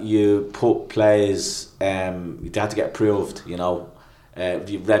that you put plays. You had to get approved. You know,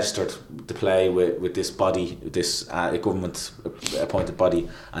 you registered the play with this body, this government appointed body,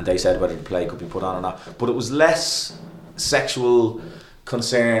 and they said whether the play could be put on or not. But it was less sexual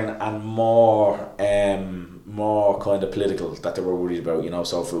concern and more kind of political that they were worried about. You know,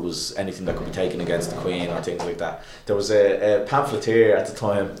 so if it was anything that could be taken against the Queen or things like that. There was a pamphleteer at the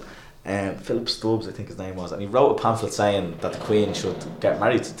time. Philip Stubbs, I think his name was, and he wrote a pamphlet saying that the Queen should get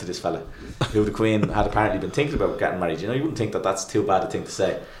married to this fella, who the Queen had apparently been thinking about getting married. You know, you wouldn't think that that's too bad a thing to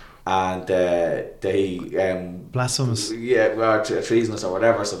say, and they blasphemous, or treasonous or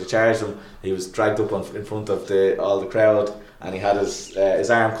whatever. So they charged him. He was dragged up in front of all the crowd, and he had his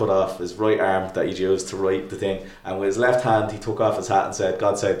arm cut off, his right arm that he'd used to write the thing, and with his left hand he took off his hat and said,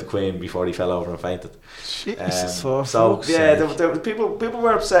 "God save the Queen," before he fell over and fainted. So there people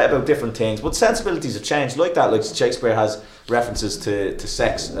were upset about different things, but sensibilities have changed like that. Like Shakespeare has references to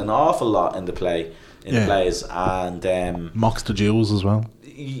sex an awful lot in the play, plays, and mocks the Jews as well.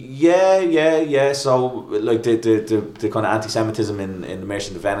 Yeah. So like the kind of anti-Semitism in the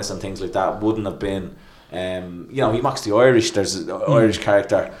Merchant of Venice and things like that wouldn't have been He mocks the Irish. There's an Irish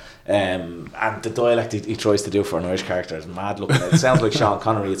character, and the dialect he tries to do for an Irish character is mad looking. It sounds like Sean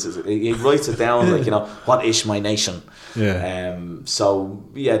Connery. He writes it down like, what is my nation? Yeah.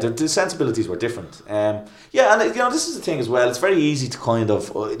 The sensibilities were different. And this is the thing as well. It's very easy to kind of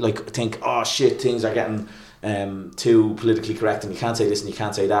think, oh shit, things are getting too politically correct, and you can't say this and you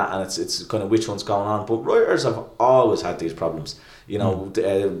can't say that, and it's kind of which one's going on. But writers have always had these problems. Daniel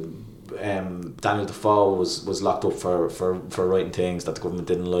Defoe was locked up for writing things that the government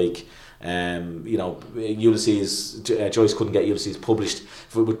didn't like. Ulysses, Joyce couldn't get Ulysses published.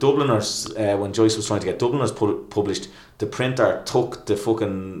 With Dubliners, when Joyce was trying to get Dubliners published, the printer took the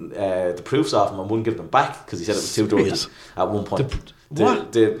fucking the proofs off him and wouldn't give them back because he said it was too dirty at one point.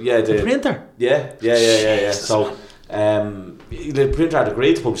 The printer? Yeah. So the printer had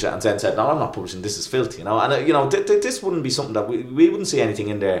agreed to publish it and then said, no, I'm not publishing, this is filth, and this wouldn't be something that we wouldn't see anything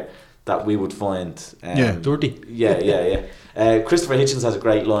in there that we would find dirty. Christopher Hitchens has a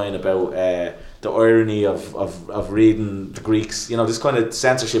great line about the irony of reading the Greeks, this kind of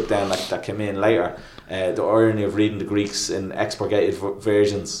censorship then that came in later, the irony of reading the Greeks in expurgated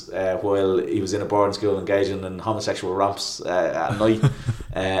versions while he was in a boarding school engaging in homosexual romps at night.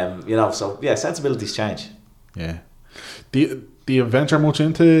 Sensibilities change. Yeah. Do you venture much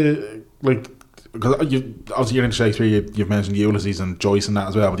into, because obviously you're into Shakespeare, you've mentioned Ulysses and Joyce and that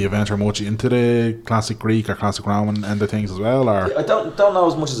as well, but do you venture much into the classic Greek or classic Roman and the things as well? Or I don't know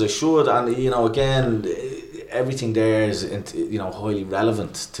as much as I should, and again, everything there is highly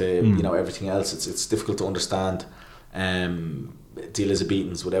relevant to everything else. It's difficult to understand the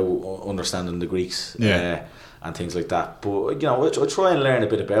Elizabethans without understanding the Greeks and things like that. But I try and learn a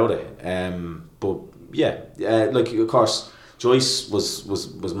bit about it. Of course, Joyce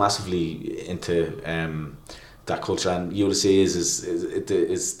was massively into that culture, and Ulysses is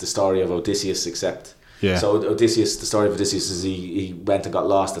the story of Odysseus, except so Odysseus, the story of Odysseus is he went and got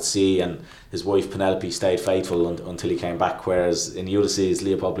lost at sea, and his wife Penelope stayed faithful until he came back, whereas in Ulysses,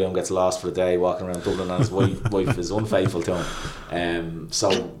 Leopold Bloom gets lost for the day walking around Dublin and his wife is unfaithful to him.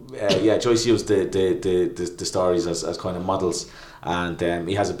 Joyce used the stories as kind of models. And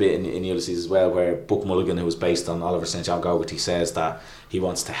he has a bit in Ulysses as well where Buck Mulligan, who was based on Oliver St. John Gogarty, says that he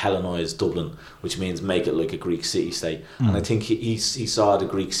wants to Hellenise Dublin, which means make it like a Greek city-state. And I think he saw the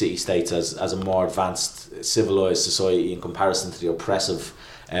Greek city-states as a more advanced, civilised society in comparison to the oppressive,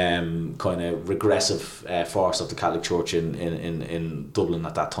 kind of regressive force of the Catholic Church in Dublin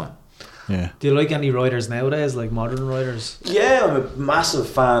at that time. Yeah. Do you like any writers nowadays, like modern writers? Yeah, I'm a massive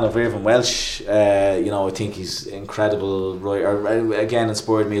fan of Irvine Welsh. I think he's incredible writer. Again,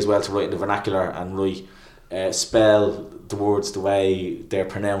 inspired me as well to write in the vernacular and spell the words the way they're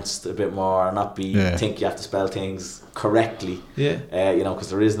pronounced a bit more, and not think you have to spell things correctly. Because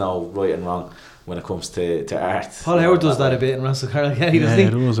there is no right and wrong when it comes to art. Paul Howard does that a bit in Russell Carroll Kelly,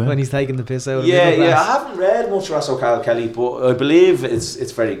 doesn't he? When he's taking the piss out of I haven't read much Russell Carroll Kelly, but I believe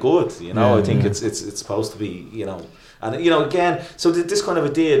it's very good. I think it's supposed to be, and again, so this kind of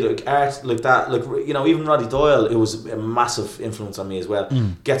idea, like art like that, even Roddy Doyle, who was a massive influence on me as well,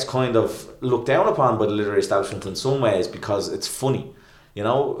 gets kind of looked down upon by the literary establishment in some ways because it's funny,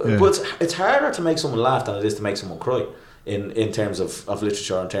 but it's harder to make someone laugh than it is to make someone cry in terms of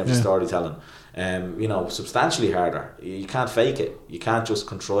literature, in terms of storytelling. Substantially harder. You can't fake it. You can't just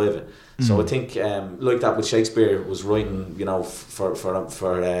contrive it. So I think like that with Shakespeare was writing, for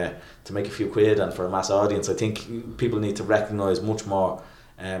to make a few quid and for a mass audience. I think people need to recognise much more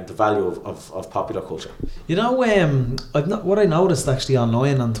the value of popular culture. What I noticed actually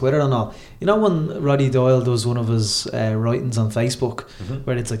online on Twitter and all, when Roddy Doyle does one of his writings on Facebook,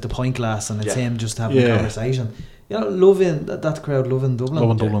 where it's like the pint glass and it's him just having a conversation. That crowd loving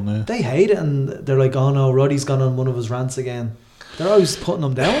Dublin. They hate it, and they're like, oh no, Roddy's gone on one of his rants again. They're always putting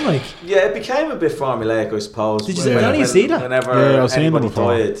him down, like. Yeah, it became a bit formulaic, I suppose. Did you see that? Whenever anybody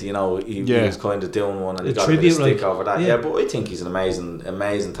died, he was kind of doing one, and he got a bit of stick over that. Yeah, but I think he's an amazing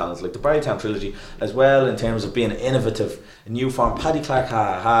talent. Like the Barrytown trilogy as well, in terms of being innovative, a new form. Paddy Clark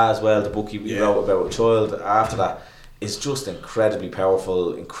as well, the book he wrote about a child after that, is just incredibly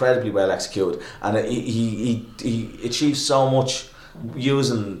powerful, incredibly well executed, and he achieves so much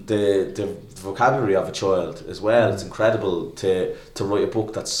using the vocabulary of a child as well. It's incredible to write a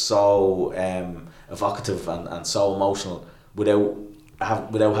book that's so evocative and so emotional without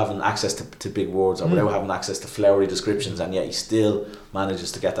having access to big words or without having access to flowery descriptions, and yet he still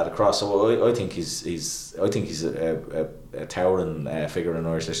manages to get that across. So I think he's a towering figure in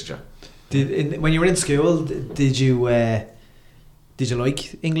Irish literature. When you were in school, did you like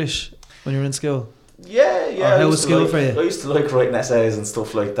English when you were in school? Yeah. How was school for you? I used to like writing essays and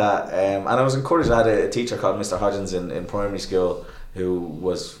stuff like that. And I was encouraged. I had a teacher called Mr. Hodgins in primary school who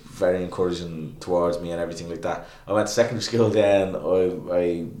was very encouraging towards me and everything like that. I went to secondary school then.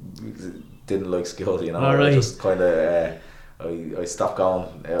 I didn't like school, you know. I just kind of I stopped going.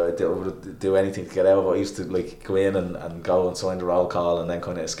 I would do anything to get out of it. I used to like go in and go and sign the roll call and then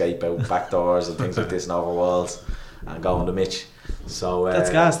kind of escape out back doors and things like this and over walls and go on the Mitch. So that's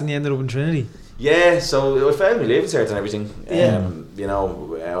gas. And you ended up in Trinity. Yeah, so I failed my leaving cert and everything. Yeah. You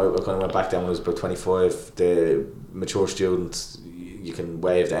know, I kind of went back then when I was about 25. The mature student, you can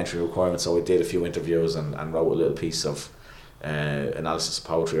waive the entry requirement, so I did a few interviews and wrote a little piece of analysis of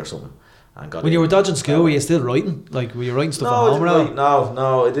poetry or something. And got when you were dodging school, were you still writing? Like, were you writing stuff at home?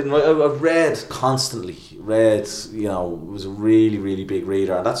 No, I didn't write. I read constantly. You know, was a really, really big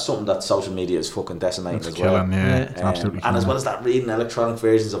reader, and that's something that social media is fucking decimating It's as killing, well. Absolutely. And as well as that, reading electronic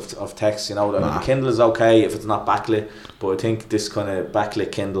versions of text. You know, the Kindle is okay if it's not backlit, but I think this kind of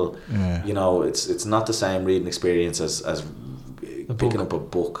backlit Kindle, you know, it's not the same reading experience as picking up a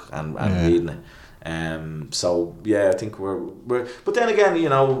book and reading it. So yeah, I think we're but then again, you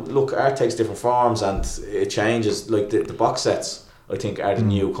know, look, art takes different forms and it changes. Like the box sets, I think, are the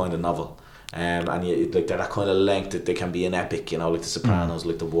new kind of novel. And like they're that kind of length that they can be an epic, you know, like The Sopranos,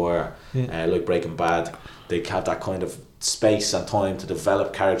 like The Wire, like Breaking Bad. They have that kind of space and time to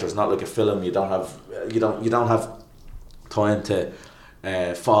develop characters. Not like a film, you don't have time to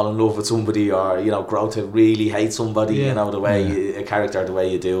fall in love with somebody or, you know, grow to really hate somebody, you know, the way a character, the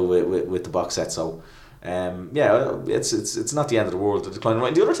way you do with the box set. So it's not the end of the world, the decline of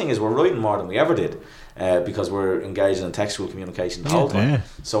writing. The other thing is we're writing more than we ever did, because we're engaging in textual communication the whole time.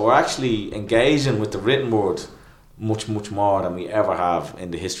 So we're actually engaging with the written word much more than we ever have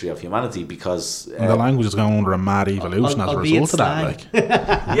in the history of humanity, because the language is going under a mad evolution as a result of that.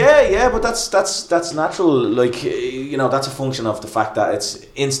 Like, but that's natural. Like, you know, that's a function of the fact that it's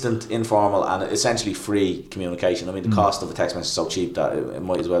instant, informal, and essentially free communication. I mean, the cost of a text message is so cheap that it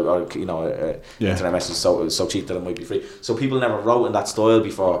might as well, or, you know, internet message is so cheap that it might be free. So people never wrote in that style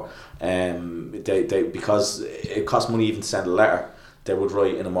before, because it cost money even to send a letter. They would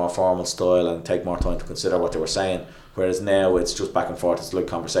write in a more formal style and take more time to consider what they were saying, whereas now it's just back and forth. It's like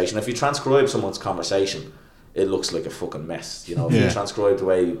conversation. If you transcribe someone's conversation, it looks like a fucking mess, you know. If you transcribe the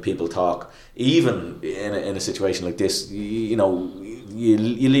way people talk, even in a situation like this, you know, you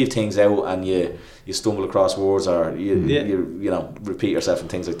leave things out and you stumble across words, or you know, repeat yourself and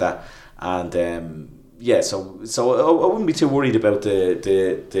things like that. And so I wouldn't be too worried about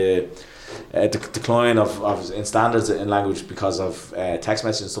the decline of in standards in language because of text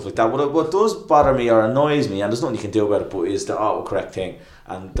messaging and stuff like that. What does bother me or annoys me, and there's nothing you can do about it, but is the autocorrect thing.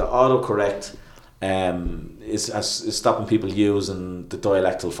 And the autocorrect is stopping people using the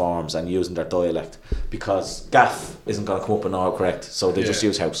dialectal forms and using their dialect, because gaff isn't going to come up in autocorrect, so they just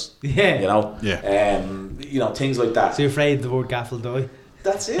use house. You know? You know, things like that. So you're afraid the word gaff will die?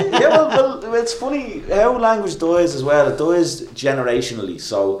 That's it. Well, it's funny how language dies as well. It dies generationally,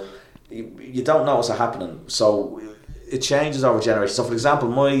 so you don't notice it happening, so it changes over generations. So for example,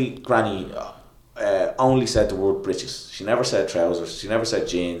 my granny only said the word breeches. She never said trousers, she never said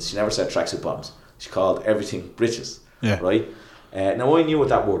jeans, she never said tracksuit bottoms. She called everything breeches, right? Now I knew what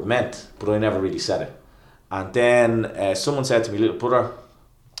that word meant, but I never really said it. And then someone said to me, little brother,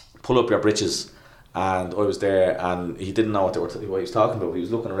 pull up your breeches. And I was there, and he didn't know what he was talking about. He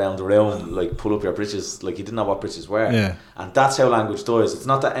was looking around the room like, pull up your breeches, like he didn't know what breeches were. And that's how language dies. It's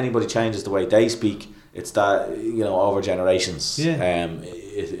not that anybody changes the way they speak, it's that, you know, over generations,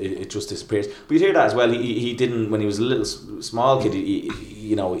 it just disappears. But you hear that as well. He didn't, when he was a little small kid,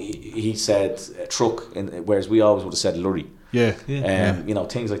 he said truck, whereas we always would have said lorry. You know,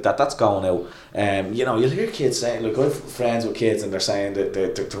 things like that. That's going out. You know, you'll hear kids saying, like, I have friends with kids and they're saying that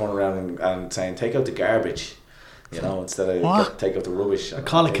they're turning around and saying, take out the garbage, you know, instead of take out the rubbish.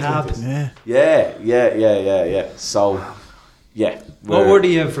 Call a cab. So, what word are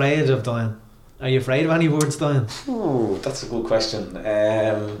you afraid of dying? Are you afraid of any words dying? Ooh, that's a good question.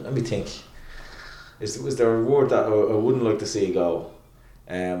 Let me think. Was there a word that I wouldn't like to see go?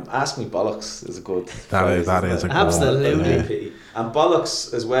 Ask me bollocks is a good phrase, that is a good absolutely. And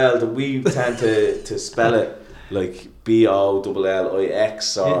bollocks as well, that we tend to spell it like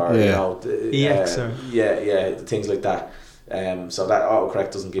BOLLIX or you know, EX or things like that. So that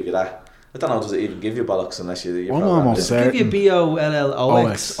autocorrect doesn't give you that. I don't know, does it even give you bollocks unless you're I'm almost certain. Give you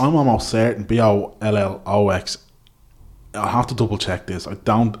BOLLOX. I'm almost certain BOLLOX. I have to double check this. I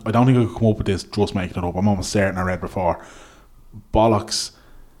don't think I could come up with this just making it up. I'm almost certain I read before. Bollocks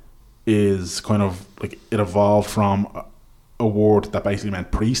is kind of like, it evolved from a word that basically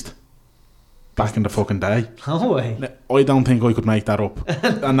meant priest. back in the fucking day. No way. I don't think I could make that up,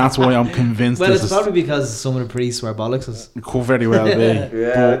 and that's why I'm convinced. Well, this it's probably because some of the priests wear bollockses. it could very well be.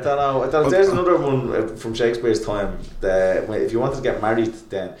 Yeah, I don't know. There's another one from Shakespeare's time. If you wanted to get married,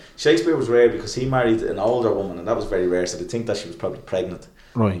 then Shakespeare was rare because he married an older woman, and that was very rare. So they think that she was probably pregnant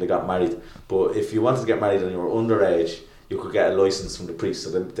when they got married. But if you wanted to get married and you were underage, you could get a license from the priest. So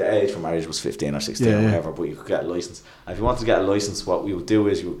the age for marriage was 15 or 16 or whatever, but you could get a license. And if you wanted to get a license, what we would do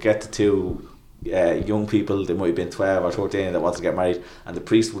is you would get the two young people, they might have been 12 or 13 that wanted to get married, and the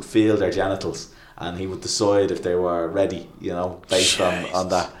priest would feel their genitals and he would decide if they were ready, based on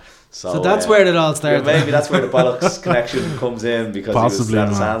that. So that's where it all started. Yeah, maybe that's where the bollocks connection comes in, because possibly, he was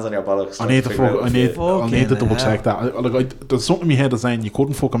his hands on your bollocks. I need to double check that. There's something in my head that's saying you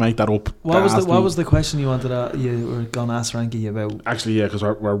couldn't fucking make that up. What was the question you wanted? You were going to ask Ranky about? Actually, yeah, because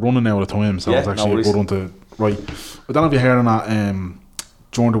we're running out of time, so it's actually a good one to. Right, I don't know if you heard on that.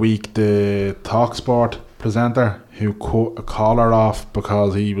 During the week, the TalkSport presenter who cut a collar off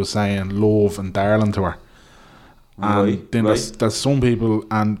because he was saying love and darling to her. And then there's some people,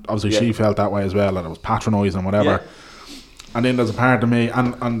 and obviously she felt that way as well, that it was patronising and whatever. Yeah. And then there's a part of me,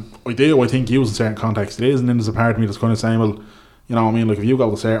 and I think used in certain contexts it is, and then there's a part of me that's kind of saying, well, like if you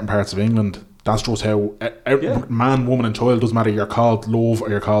go to certain parts of England, that's just how man, woman and child, doesn't matter, you're called love or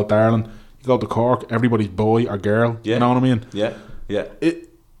you're called darling. You go to Cork, everybody's boy or girl. You know what I mean? Yeah. Yeah.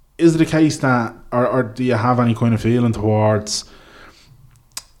 Is it the case that, or do you have any kind of feeling towards,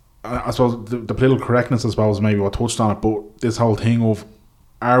 I suppose, the political correctness, I suppose, maybe what touched on it, but this whole thing of,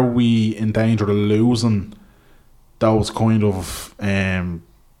 are we in danger of losing those kind of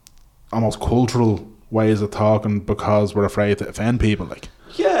almost cultural ways of talking because we're afraid to offend people? Like,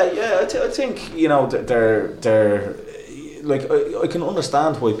 I think they're like, I can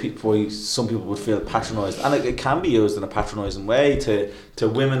understand why some people would feel patronised, and it can be used in a patronising way to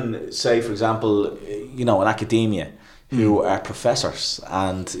women, say for example, in academia, who are professors,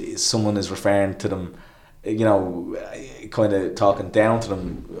 and someone is referring to them, kind of talking down to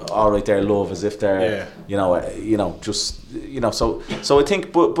them, all right, their love, as if they're so I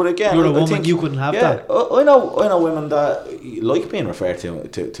think, but again, you're a woman, you couldn't have that. I know women that like being referred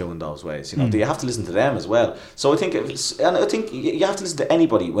to in those ways. Do you have to listen to them as well? So I think you have to listen to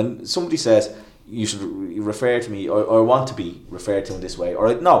anybody. When somebody says you should refer to me, or want to be referred to in this way,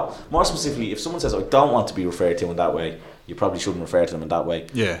 or more specifically, if someone says I don't want to be referred to in that way, you probably shouldn't refer to them in that way.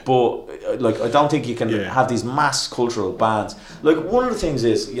 Yeah. But I don't think you can have these mass cultural bans. Like, one of the things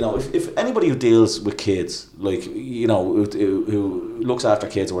is, if anybody who deals with kids, who looks after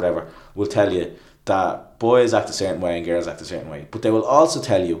kids or whatever, will tell you that boys act a certain way and girls act a certain way. But they will also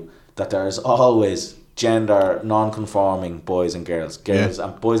tell you that there is always gender non-conforming boys and girls,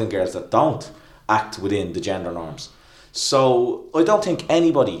 and boys and girls that don't act within the gender norms. So I don't think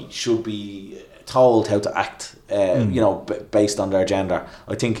anybody should be told how to act, based on their gender.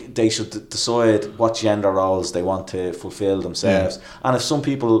 I think they should decide what gender roles they want to fulfill themselves. And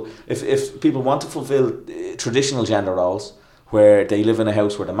if people want to fulfill traditional gender roles, where they live in a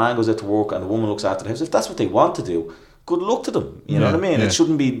house where the man goes out to work and the woman looks after the house, if that's what they want to do, good luck to them. You know what I mean? It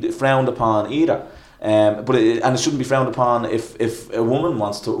shouldn't be frowned upon either. But it shouldn't be frowned upon if a woman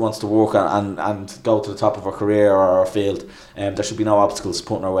wants to work and go to the top of her career or her field. There should be no obstacles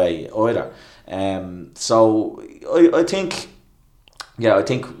put in her way either. So I think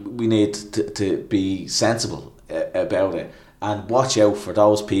we need to be sensible about it and watch out for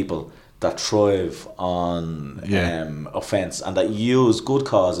those people that thrive on offence and that use good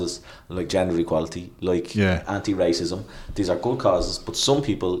causes like gender equality, like anti-racism. These are good causes, but some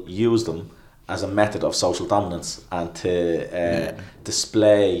people use them as a method of social dominance and to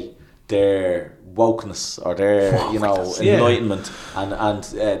display their wokeness or their enlightenment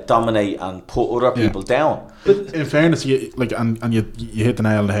and dominate and put other people down. But in fairness, you hit the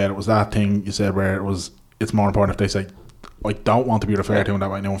nail on the head. It was that thing you said where it's more important if they say I don't want to be referred to in that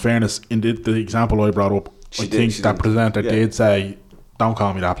way. Now, in fairness, in the example I brought up, I think that presenter did say, don't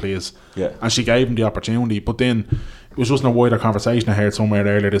call me that, please. Yeah. And she gave him the opportunity, but then it was just in a wider conversation I heard somewhere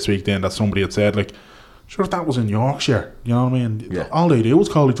earlier this week then that somebody had said, like, sure, if that was in Yorkshire, you know what I mean? All they do is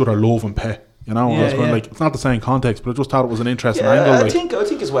call each other love and pet. It's not the same context, but I just thought it was an interesting angle. I think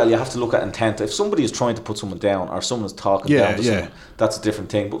as well you have to look at intent. If somebody is trying to put someone down or someone's talking down to someone, that's a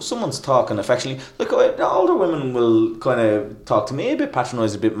different thing. But if someone's talking affectionately, like older women will kind of talk to me a bit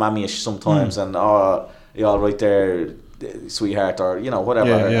patronising, a bit mammyish sometimes, and you're all right there, sweetheart, or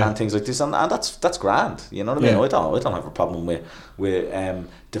whatever, and things like this, and that's grand. You know what I mean? I don't have a problem with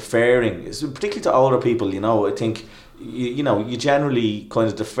deferring, particularly to older people. I think you know, you generally kind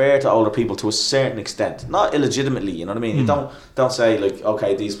of defer to older people to a certain extent, not illegitimately. You know what I mean? You don't say like,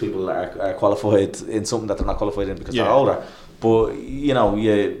 okay, these people are qualified in something that they're not qualified in because they're older. But you know,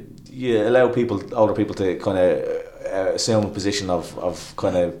 you allow older people to kind of assume a position of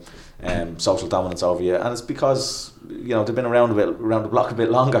kind of social dominance over you, and it's because, you know, they've been around the block a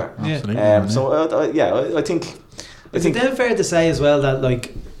bit longer. I think. Is it then fair to say as well that,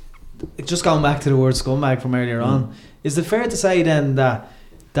 like, just going back to the word scumbag from earlier on, is it fair to say then that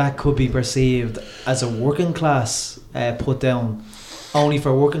could be perceived as a working class put down only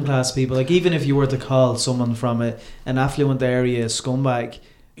for working class people? Like, even if you were to call someone from an affluent area scumbag,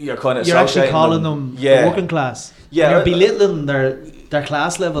 you're actually calling them working class. Yeah, you're belittling their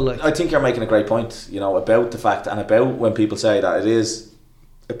class level. Like, I think you're making a great point, you know, about the fact, and about when people say that it is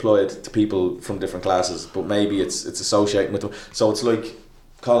applied to people from different classes, but maybe it's associating with them. So it's like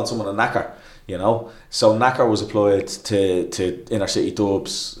calling someone a knacker, you know. So knacker was applied to inner city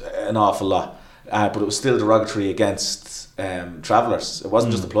dubs an awful lot, but it was still derogatory against travellers. It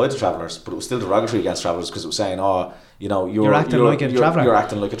wasn't just applied to travellers, but it was still derogatory against travellers because it was saying, oh, you know, you're acting like a traveller. You're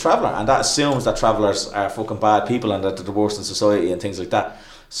acting like a traveller, and that assumes that travellers are fucking bad people and that they're the worst in society and things like that.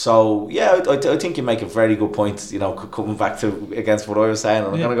 So yeah, I think you make a very good point, you know, coming back to against what I was saying,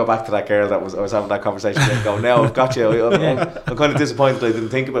 and I'm going to go back to that girl that I was having that conversation with, and go, now I've got you. I'm kind of disappointed I didn't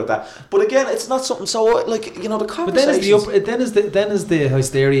think about that. But again, it's not something so, like, you know, the conversation. But then is the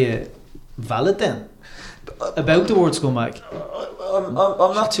hysteria valid then about the word scumbag? I'm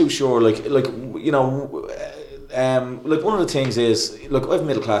not too sure. Like you know. Like, one of the things is, look, I have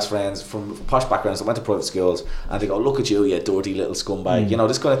middle class friends from posh backgrounds that went to private schools, and they go, look at you dirty little scumbag, you know,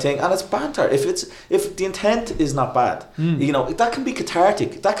 this kind of thing, and it's banter. If the intent is not bad, you know, that can be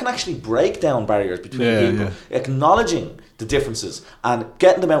cathartic. That can actually break down barriers between people, acknowledging the differences and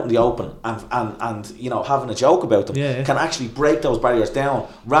getting them out in the open and you know, having a joke about them can actually break those barriers down,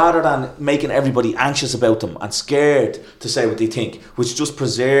 rather than making everybody anxious about them and scared to say what they think, which just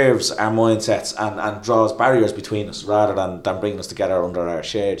preserves our mindsets and draws barriers between us rather than bringing us together under our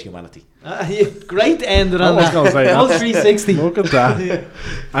shared humanity. Great end on that. All 360. Look at that.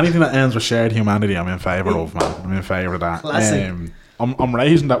 Anything that ends with shared humanity, I'm in favour of, man. I'm in favour of that. Classic. I'm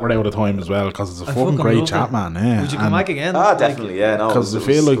raising that we're out of time as well, because it's a fucking great chat, man. Yeah. Would you come back again? Definitely, yeah. No, because I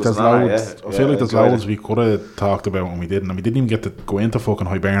feel like there's loads. I feel like there's loads we could have talked about and we didn't, and we didn't even get to go into fucking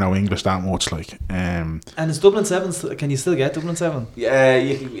Hiberno English that much. Like, and it's Dublin 7. Can you still get Dublin 7? Yeah,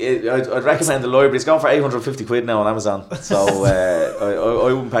 I'd recommend the library. It's gone for 850 quid now on Amazon, so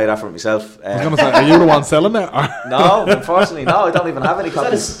I wouldn't pay that for it myself. I was gonna say, are you the one selling it? No, unfortunately, no. I don't even have any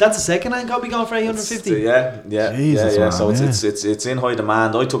copies. That's a second-hand copy gone for 850. Yeah. Jesus, man, so it's in high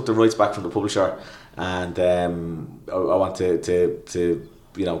demand. I took the rights back from the publisher, and I want to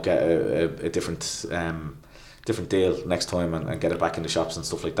you know, get a different deal next time and get it back in the shops and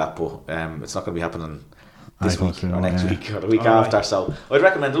stuff like that. But it's not going to be happening this week or next week or the week after. Right. So I'd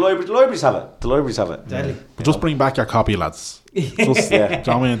recommend the library. The libraries have it. Deadly. But just bring back your copy, lads. Just, do you know what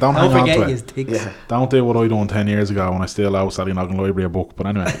I mean? Don't hang on to it. Yeah. Don't do what I done 10 years ago when I still owe Sally Noggin Library a book. But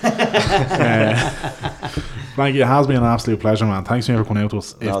anyway, Frankie, it has been an absolute pleasure, man. Thanks for coming out to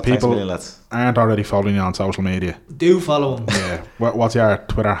us. If people aren't already following you on social media, do follow them. Yeah. What's your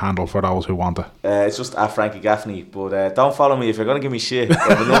Twitter handle for those who want it? It's just @Frankie Gaffney. But don't follow me if you're going to give me shit.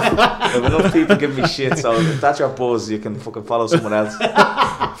 I have enough people giving me shit. So if that's your buzz, you can fucking follow someone else.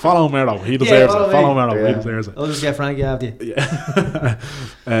 Follow Mero. He deserves it. Follow Mero. He deserves it. I'll just get Frankie after you. Yeah.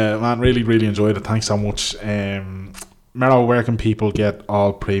 Man, really enjoyed it. Thanks so much. Mero, where can people get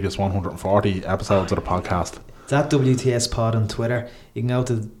all previous 140 episodes of the podcast? It's at WTS Pod on Twitter. You can go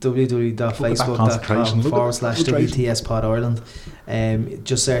to www.facebook.com/WTS Pod Ireland.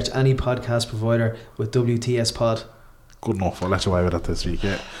 Just search any podcast provider with WTS Pod. Good enough. I'll let you away with it this week,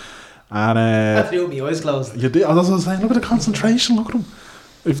 yeah. And I threw my eyes closed. You did. I was saying, look at the concentration. Look at him.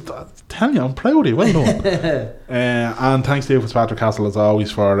 Tell you, I'm proud of you. Well done. And thanks to you, Fitzpatrick Castle, as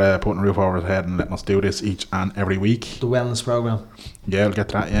always, for putting a roof over his head and letting us do this each and every week. The wellness program. Yeah, I'll get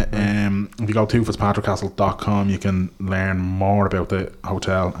to that. Yeah. If you go to fitzpatrickcastle.com, you can learn more about the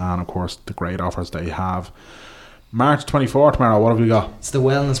hotel and, of course, the great offers that you have. March 24th, Mara, what have we got? It's the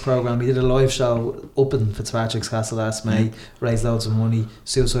wellness program. We did a live show up in Fitzpatrick's Castle last May, raised loads of money.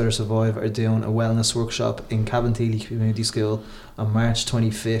 Suicide or Survive are doing a wellness workshop in Cabinteely Community School on March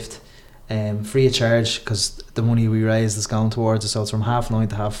 25th, free of charge, because the money we raised is going towards it. So it's from 9:30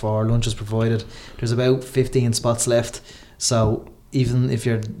 to 4:30. Lunch is provided. There's about 15 spots left, so even if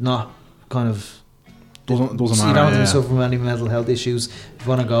you're not kind of doesn't so matter, you don't have to be suffering from any mental health issues. If you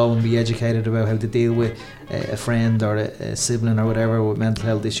want to go and be educated about how to deal with a friend or a sibling or whatever with mental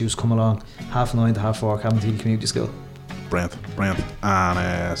health issues, come along. 9:30 to 4:30, Cabinteely Community School. brilliant.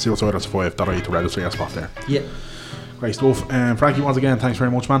 And SealSider5.ie to register your spot there. Yeah. Great stuff. Frankie, once again, thanks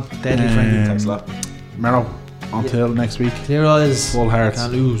very much, man. Deadly, Frankie. Thanks a lot. Merrow, until next week. Clear eyes. Full hearts.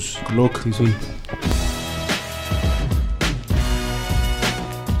 Can't lose. Good luck. Too sweet.